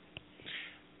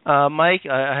 Mike,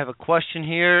 I have a question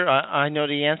here. I know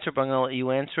the answer, but I'm going to let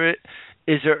you answer it.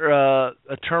 Is there a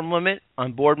term limit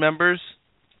on board members?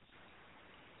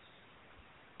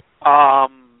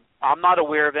 I'm not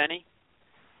aware of any.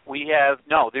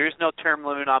 There is no term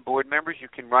limit on board members. You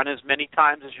can run as many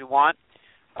times as you want.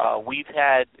 We've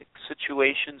had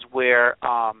situations where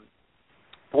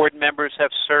board members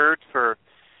have served for,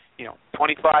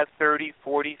 25, 30,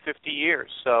 40, 50 years.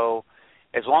 So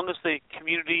as long as the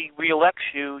community reelects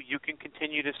you, you can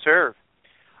continue to serve.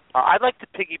 I'd like to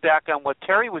piggyback on what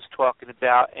Terri was talking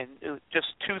about, and just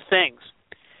 2 things.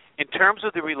 In terms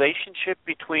of the relationship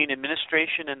between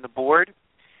administration and the board,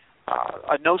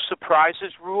 a no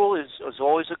surprises rule is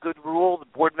always a good rule. The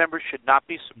board members should not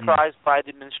be surprised by the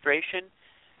administration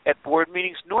at board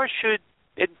meetings, nor should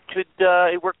it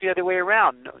work the other way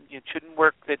around. It shouldn't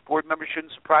work that board members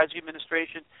shouldn't surprise the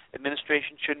administration.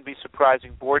 Administration shouldn't be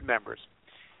surprising board members.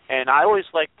 And I always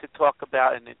like to talk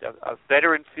about, and a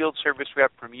veteran field service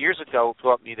rep from years ago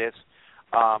taught me this,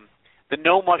 the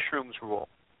no mushrooms rule.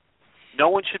 No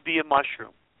one should be a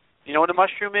mushroom. You know what a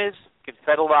mushroom is? It gets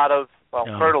fed a lot of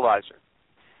fertilizer.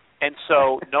 And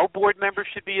so no board member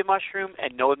should be a mushroom,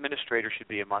 and no administrator should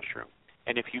be a mushroom.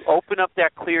 And if you open up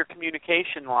that clear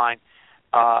communication line,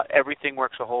 everything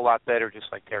works a whole lot better, just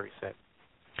like Terri said.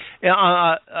 Yeah,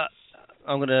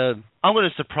 I'm gonna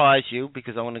surprise you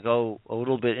because I want to go a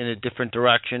little bit in a different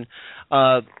direction.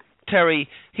 Terri,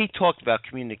 he talked about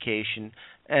communication,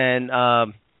 and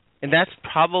that's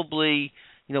probably,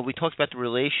 we talked about the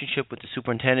relationship with the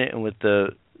superintendent and with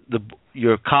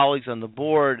your colleagues on the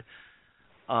board.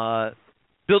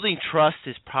 Building trust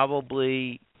is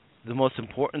probably the most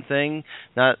important thing,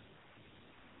 not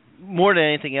more than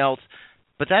anything else,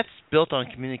 but that's built on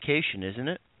communication, isn't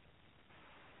it?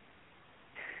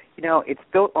 It's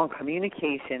built on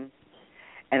communication,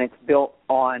 and it's built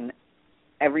on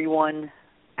everyone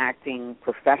acting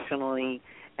professionally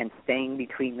and staying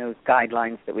between those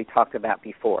guidelines that we talked about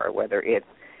before, whether it's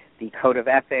the code of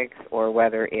ethics or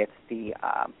whether it's the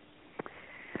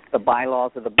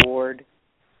bylaws of the board.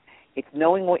 It's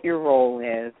knowing what your role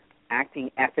is, acting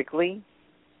ethically,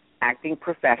 acting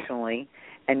professionally,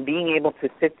 and being able to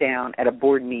sit down at a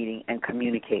board meeting and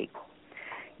communicate.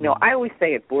 You know, I always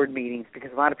say at board meetings,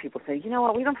 because a lot of people say, you know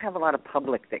what, we don't have a lot of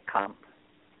public that comes.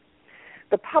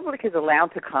 The public is allowed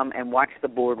to come and watch the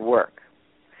board work.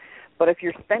 But if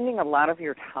you're spending a lot of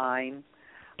your time,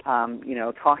 you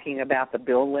know, talking about the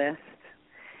bill list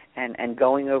and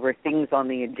going over things on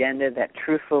the agenda that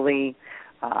truthfully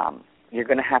you're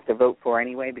going to have to vote for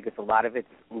anyway because a lot of it's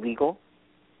legal,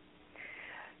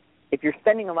 if you're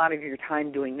spending a lot of your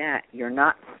time doing that, you're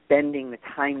not spending the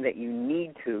time that you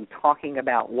need to talking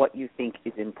about what you think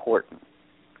is important.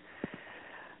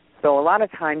 So a lot of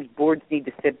times boards need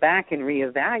to sit back and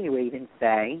reevaluate and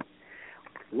say,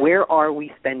 where are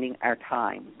we spending our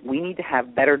time? We need to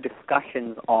have better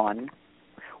discussions on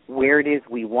where it is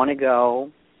we want to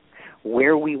go,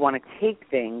 where we want to take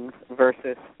things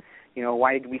versus, you know,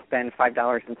 why did we spend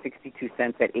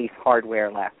 $5.62 at Ace Hardware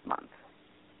last month?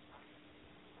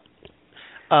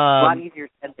 A lot easier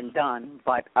said than done,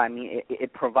 but, I mean,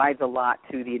 it provides a lot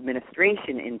to the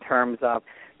administration in terms of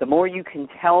the more you can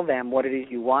tell them what it is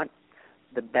you want,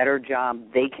 the better job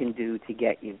they can do to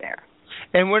get you there.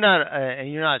 And we're not,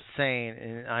 and you're not saying,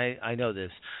 and I know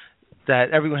this,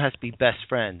 that everyone has to be best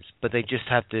friends, but they just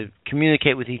have to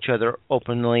communicate with each other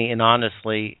openly and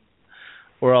honestly,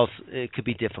 or else it could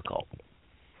be difficult.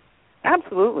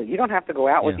 Absolutely. You don't have to go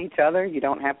out with each other. You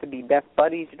don't have to be best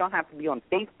buddies. You don't have to be on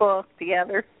Facebook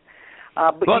together.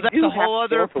 But well, you that's do a whole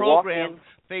other program,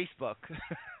 Facebook.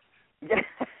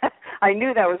 I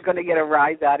knew that was going to get a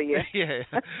rise out of you. Yeah.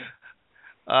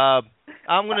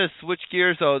 I'm going to switch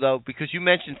gears, though, because you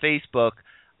mentioned Facebook.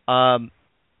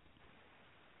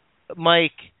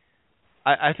 Mike,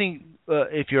 I think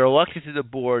if you're elected to the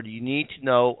board, you need to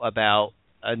know about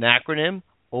an acronym,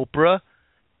 OPRA,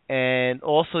 and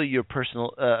also your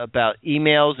personal about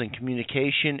emails and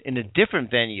communication in a different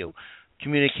venue,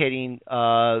 communicating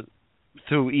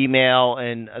through email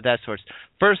and that sort.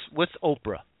 First, what's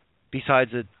OPRA?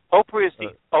 Besides it, OPRA is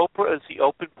the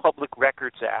Open Public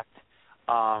Records Act.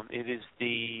 It is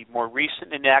the more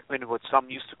recent enactment of what some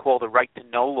used to call the Right to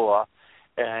Know law,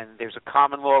 and there's a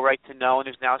common law right to know, and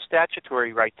there's now a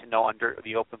statutory right to know under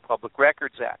the Open Public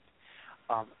Records Act.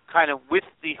 Kind of with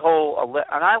the whole,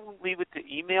 and I will leave it to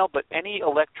email, but any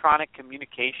electronic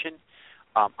communication,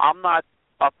 I'm not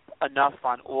up enough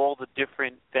on all the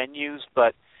different venues,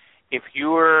 but if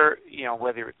you're, you know,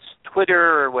 whether it's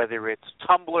Twitter or whether it's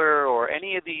Tumblr or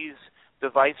any of these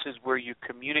devices where you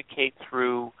communicate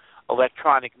through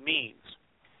electronic means,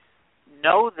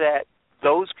 know that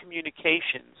those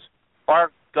communications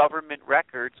are government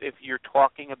records if you're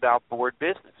talking about board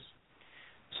business.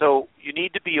 So you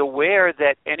need to be aware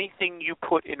that anything you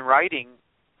put in writing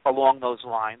along those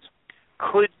lines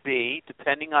could be,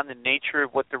 depending on the nature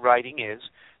of what the writing is,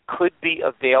 could be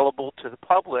available to the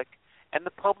public, and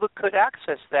the public could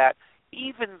access that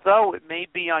even though it may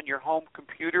be on your home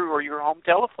computer or your home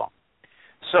telephone.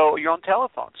 So your own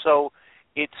telephone. So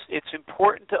it's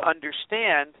important to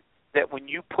understand that when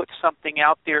you put something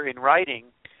out there in writing,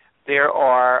 there's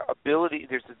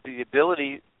the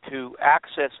ability to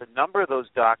access a number of those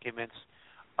documents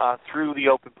through the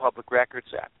Open Public Records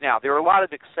Act. Now, there are a lot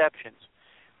of exceptions.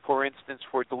 For instance,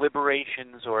 for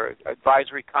deliberations or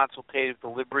advisory, consultative,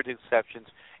 deliberative exceptions.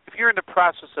 If you're in the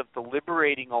process of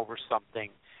deliberating over something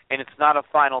and it's not a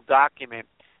final document,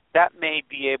 that may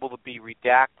be able to be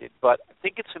redacted. But I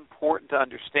think it's important to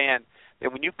understand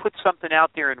that when you put something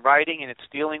out there in writing and it's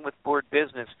dealing with board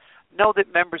business, know that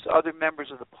other members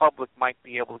of the public might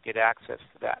be able to get access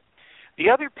to that. The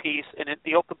other piece, in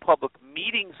the Open Public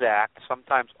Meetings Act,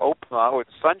 sometimes OPMA or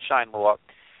the Sunshine Law,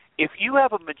 if you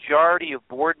have a majority of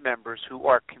board members who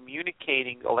are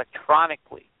communicating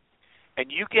electronically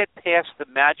and you get past the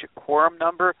magic quorum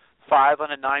number, 5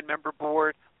 on a 9-member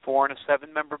board, 4 on a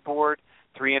 7-member board,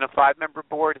 3 on a 5-member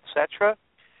board, etc.,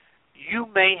 you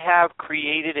may have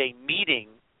created a meeting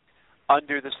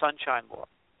under the Sunshine Law.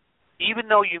 Even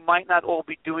though you might not all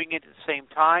be doing it at the same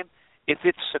time, if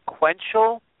it's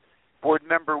sequential, board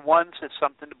member 1 says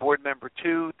something to board member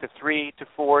 2, to 3, to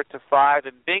 4, to 5,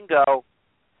 and bingo,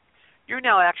 you're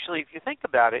now actually, if you think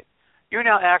about it, you're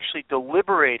now actually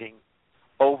deliberating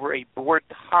over a board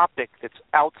topic that's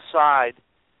outside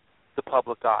the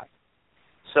public eye.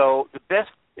 So the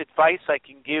best advice I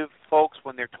can give folks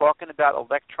when they're talking about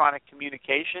electronic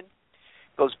communication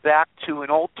goes back to an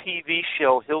old TV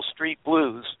show, Hill Street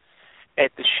Blues.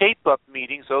 At the Shape-Up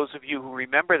meetings, those of you who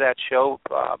remember that show,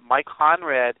 Mike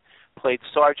Conrad played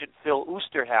Sergeant Phil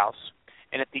Oosterhouse.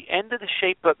 And at the end of the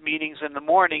Shape-Up meetings in the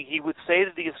morning, he would say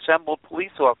to the assembled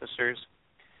police officers,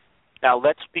 now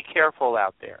let's be careful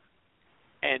out there.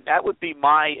 And that would be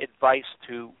my advice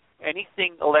to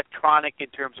anything electronic in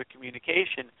terms of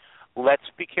communication, let's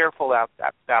be careful out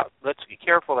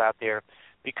there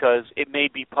because it may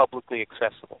be publicly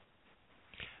accessible.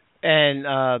 And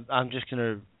I'm just going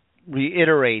to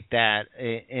reiterate that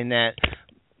in that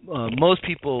most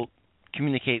people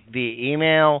communicate via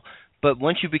email, but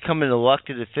once you become an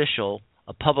elected official,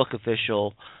 a public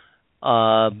official,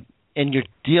 and you're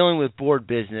dealing with board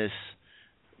business,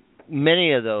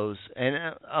 many of those,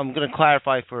 and I'm going to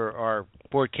clarify for our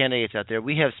board candidates out there,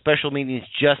 we have special meetings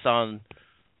just on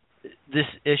this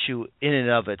issue in and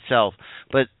of itself.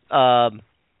 But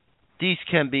these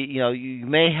can be, you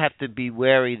may have to be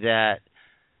wary that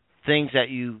things that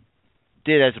you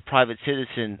did as a private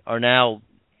citizen are now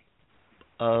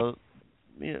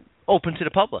open to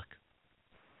the public.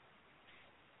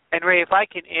 And Ray, if I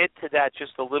can add to that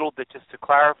just a little bit, just to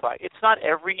clarify, it's not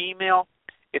every email,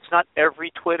 it's not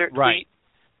every Twitter tweet.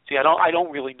 See, I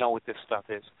don't really know what this stuff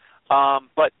is,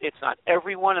 but it's not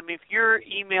everyone. I mean, if you're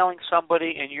emailing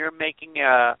somebody and you're making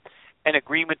an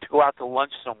agreement to go out to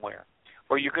lunch somewhere,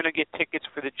 or you're going to get tickets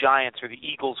for the Giants or the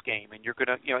Eagles game, and you're going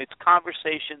to, it's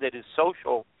conversation that is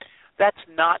social, that's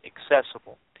not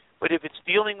accessible. But if it's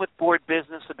dealing with board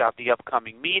business about the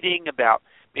upcoming meeting, about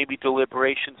maybe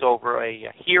deliberations over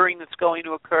a hearing that's going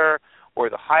to occur, or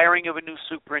the hiring of a new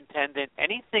superintendent,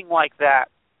 anything like that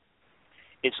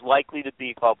is likely to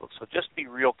be public. So just be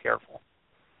real careful.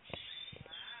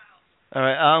 All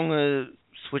right, I'm going to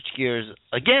switch gears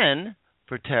again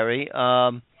for Terri.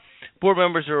 Board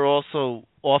members are also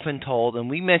often told, and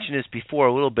we mentioned this before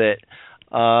a little bit,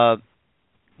 not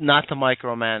to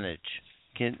micromanage.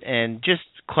 And just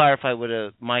clarify what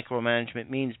a micromanagement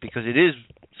means, because it is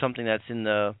something that's in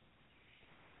the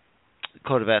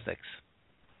Code of Ethics.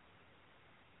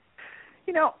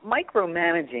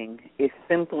 Micromanaging is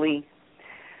simply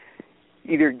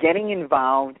either getting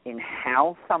involved in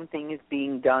how something is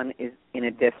being done in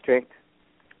a district,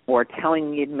 or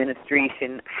telling the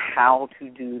administration how to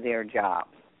do their jobs.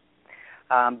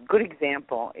 Good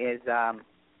example is,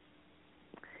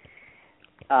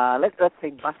 let's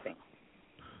say busing.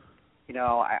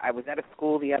 I was at a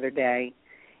school the other day,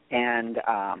 and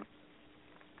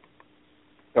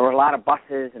there were a lot of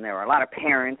buses, and there were a lot of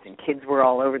parents, and kids were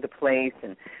all over the place,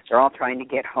 and they're all trying to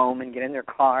get home and get in their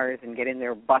cars and get in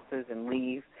their buses and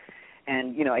leave.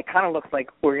 And, it kind of looks like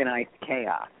organized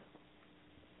chaos.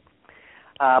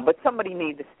 But somebody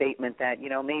made the statement that,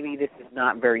 maybe this is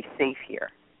not very safe here.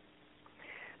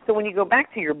 So when you go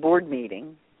back to your board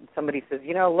meeting, and somebody says,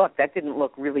 look, that didn't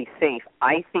look really safe,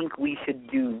 I think we should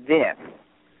do this,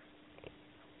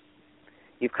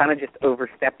 you've kind of just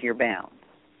overstepped your bounds.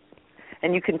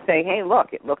 And you can say, hey,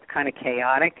 look, it looked kind of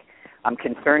chaotic. I'm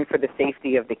concerned for the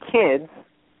safety of the kids,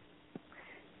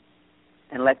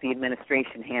 and let the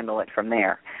administration handle it from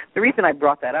there. The reason I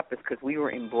brought that up is because we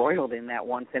were embroiled in that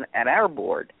once at our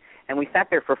board, and we sat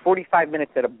there for 45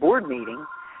 minutes at a board meeting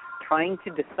trying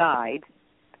to decide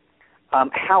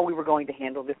how we were going to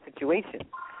handle this situation,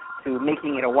 to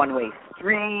making it a one-way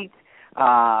street,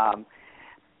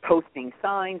 posting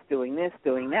signs, doing this,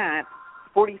 doing that.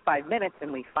 45 minutes,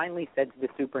 and we finally said to the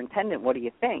superintendent, what do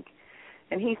you think?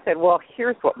 And he said, well,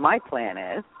 here's what my plan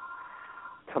is.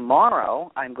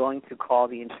 Tomorrow I'm going to call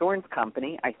the insurance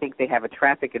company. I think they have a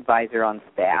traffic advisor on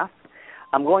staff.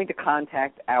 I'm going to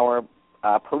contact our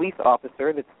police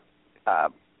officer that's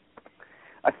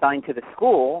assigned to the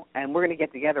school, and we're going to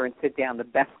get together and sit down the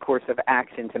best course of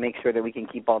action to make sure that we can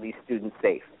keep all these students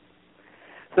safe.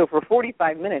 So for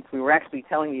 45 minutes, we were actually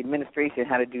telling the administration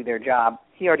how to do their job.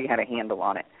 He already had a handle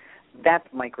on it. That's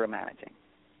micromanaging.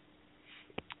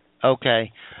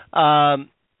 Okay.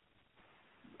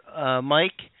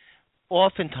 Mike,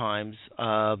 oftentimes,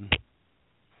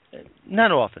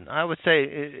 not often, I would say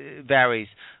it varies,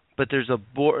 but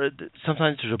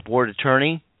sometimes there's a board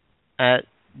attorney at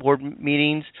board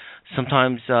meetings.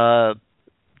 Sometimes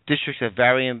districts have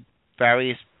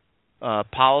various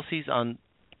policies on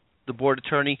the board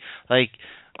attorney. Like,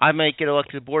 I might get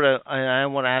elected to the board, and I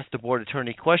want to ask the board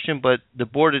attorney a question, but the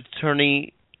board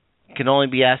attorney can only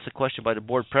be asked a question by the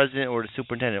board president or the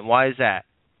superintendent. Why is that?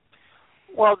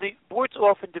 Well, the boards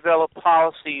often develop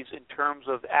policies in terms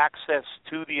of access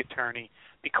to the attorney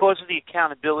because of the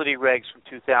accountability regs from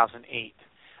 2008.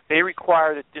 They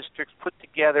require that districts put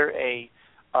together a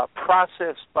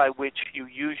process by which you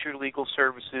use your legal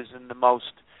services in the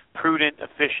most prudent,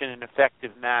 efficient, and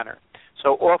effective manner.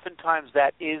 So oftentimes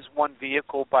that is one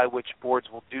vehicle by which boards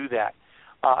will do that,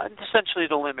 and essentially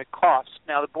to limit costs.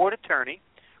 Now, the board attorney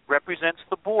represents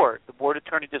the board. The board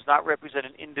attorney does not represent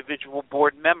an individual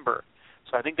board member.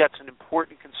 So I think that's an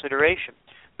important consideration.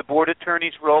 The board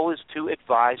attorney's role is to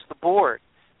advise the board.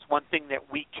 It's one thing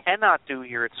that we cannot do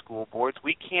here at school boards.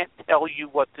 We can't tell you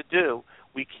what to do.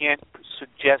 We can't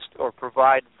suggest or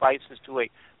provide advice as to a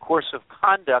course of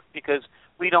conduct because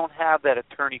we don't have that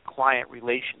attorney-client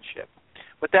relationship.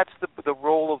 But that's the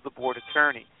role of the board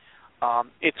attorney.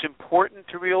 It's important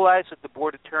to realize that the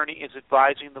board attorney is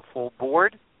advising the full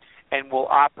board and will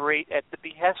operate at the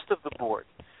behest of the board.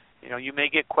 You may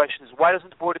get questions, why doesn't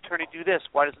the board attorney do this?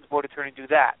 Why doesn't the board attorney do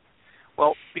that?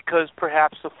 Well, because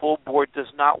perhaps the full board does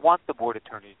not want the board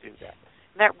attorney to do that.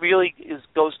 And that really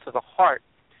goes to the heart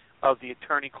of the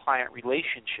attorney-client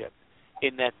relationship,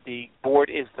 in that the board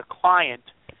is the client,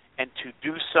 and to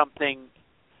do something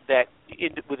that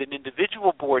with an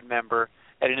individual board member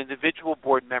at an individual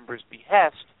board member's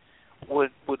behest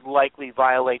would likely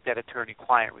violate that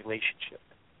attorney-client relationship.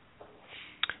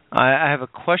 I have a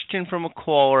question from a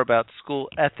caller about school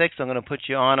ethics. I'm going to put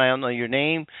you on. I don't know your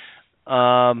name,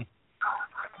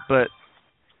 but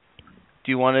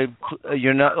do you want to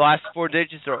your last four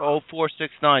digits are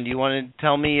 0469? Do you want to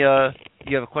tell me you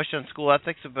have a question on school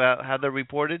ethics about how they're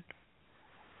reported?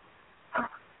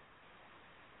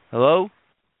 Hello?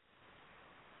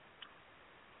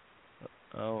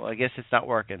 Oh, I guess it's not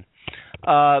working.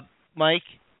 Mike,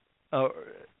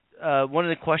 one of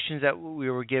the questions that we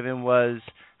were given was,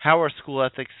 how are school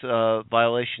ethics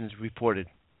violations reported?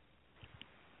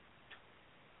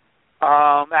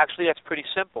 Actually, that's pretty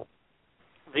simple.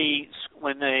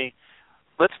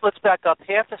 Let's back up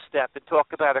half a step and talk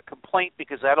about a complaint,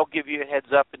 because that'll give you a heads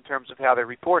up in terms of how they're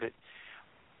reported.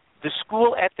 The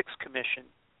School Ethics Commission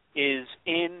is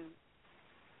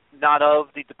not of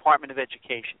the Department of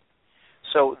Education.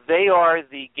 So they are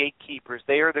the gatekeepers.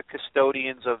 They are the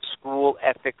custodians of school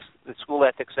ethics, the School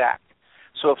Ethics Act.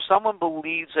 So if someone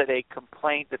believes that a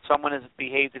complaint that someone has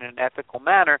behaved in an ethical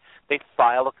manner, they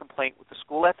file a complaint with the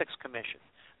School Ethics Commission.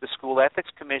 The School Ethics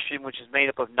Commission, which is made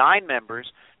up of 9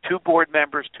 members, 2 board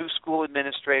members, 2 school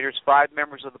administrators, 5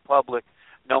 members of the public,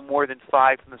 no more than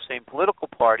 5 from the same political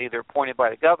party, they're appointed by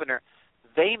the governor,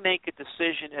 they make a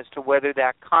decision as to whether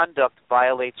that conduct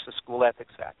violates the School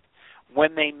Ethics Act.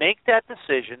 When they make that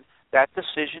decision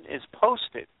is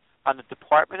posted on the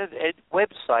Department of Ed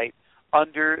website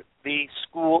under the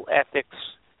School Ethics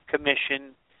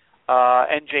Commission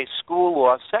NJ School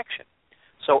Law section.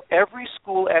 So every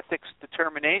school ethics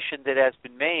determination that has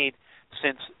been made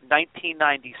since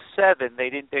 1997,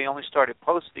 they only started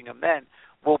posting them then,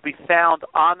 will be found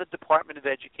on the Department of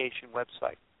Education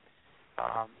website.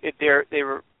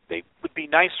 They would be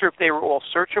nicer if they were all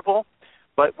searchable,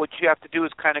 but what you have to do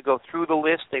is kind of go through the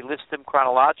list. They list them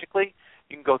chronologically.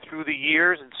 You can go through the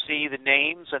years and see the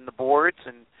names and the boards,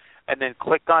 and then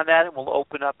click on that, and we'll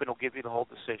open up and it'll give you the whole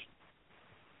decision.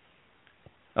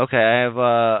 Okay, I have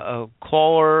a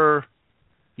caller.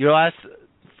 Your last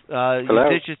your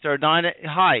digits are 9.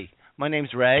 Hi, my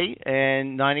name's Ray,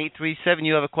 and 9837.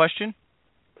 You have a question?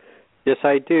 Yes,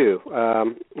 I do.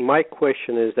 My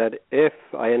question is that if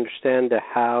I understand the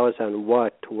hows and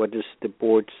what is the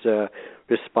board's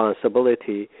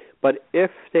responsibility, but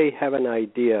if they have an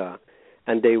idea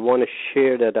and they want to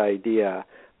share that idea,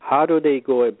 how do they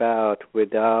go about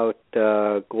without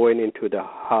going into the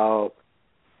how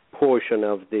portion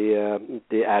of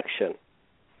the action?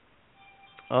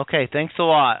 Okay, thanks a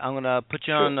lot. I'm going to put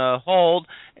you on hold,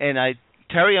 and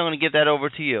Terri, I'm going to give that over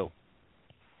to you.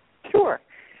 Sure.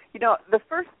 The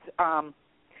first,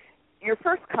 your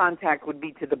first contact would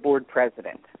be to the board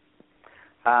president,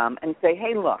 and say,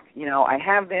 hey, look, I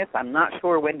have this. I'm not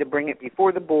sure when to bring it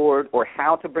before the board or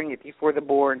how to bring it before the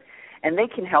board, and they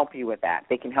can help you with that.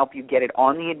 They can help you get it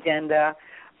on the agenda,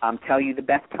 tell you the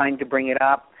best time to bring it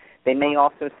up. They may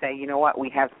also say, you know what,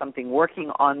 we have something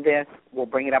working on this. We'll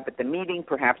bring it up at the meeting.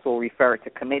 Perhaps we'll refer it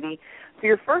to committee. So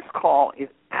your first call is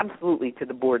absolutely to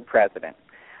the board president,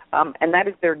 and that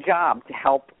is their job to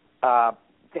help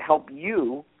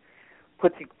you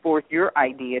put forth your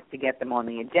ideas to get them on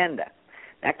the agenda.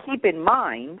 Now, keep in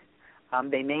mind,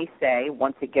 they may say,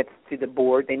 once it gets to the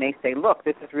board, they may say, look,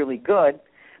 this is really good,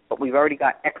 but we've already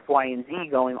got X, Y, and Z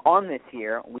going on this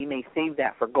year. We may save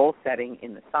that for goal setting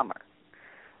in the summer.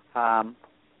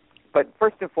 But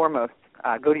first and foremost,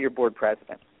 go to your board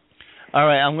president. All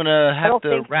right, I'm going to have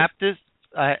to wrap this.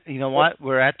 You know what?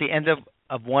 We're at the end of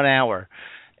 1 hour,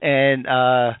 and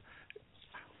I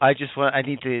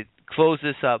need to close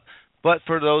this up. But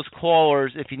for those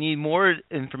callers, if you need more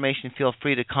information, feel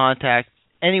free to contact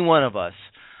any one of us.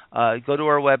 Go to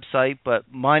our website, but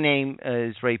my name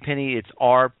is Ray Pinney. It's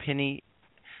R. Pinney,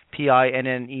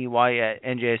 Pinney at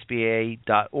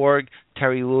NJSBA.org.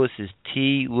 Terri Lewis is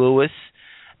T. Lewis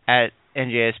at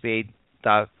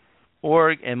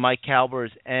NJSBA.org. And Mike Kaleber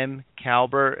is M.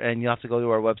 Kaleber, and you'll have to go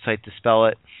to our website to spell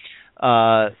it.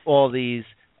 all these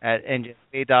at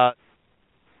njsba.org.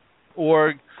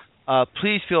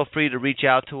 Please feel free to reach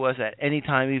out to us at any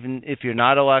time, even if you're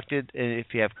not elected, and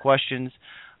if you have questions.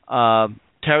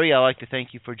 Terri, I'd like to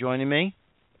thank you for joining me.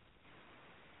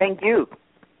 Thank you.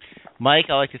 Mike,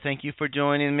 I'd like to thank you for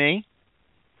joining me.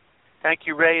 Thank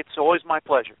you, Ray. It's always my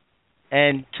pleasure.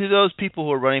 And to those people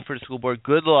who are running for the school board,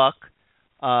 good luck.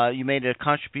 You made a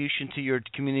contribution to your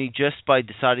community just by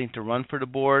deciding to run for the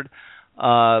board.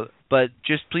 But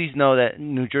just please know that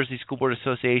New Jersey School Board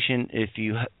Association,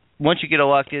 once you get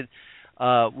elected,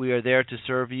 we are there to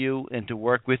serve you and to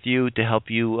work with you to help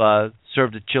you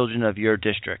serve the children of your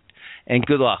district. And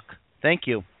good luck. Thank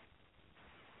you.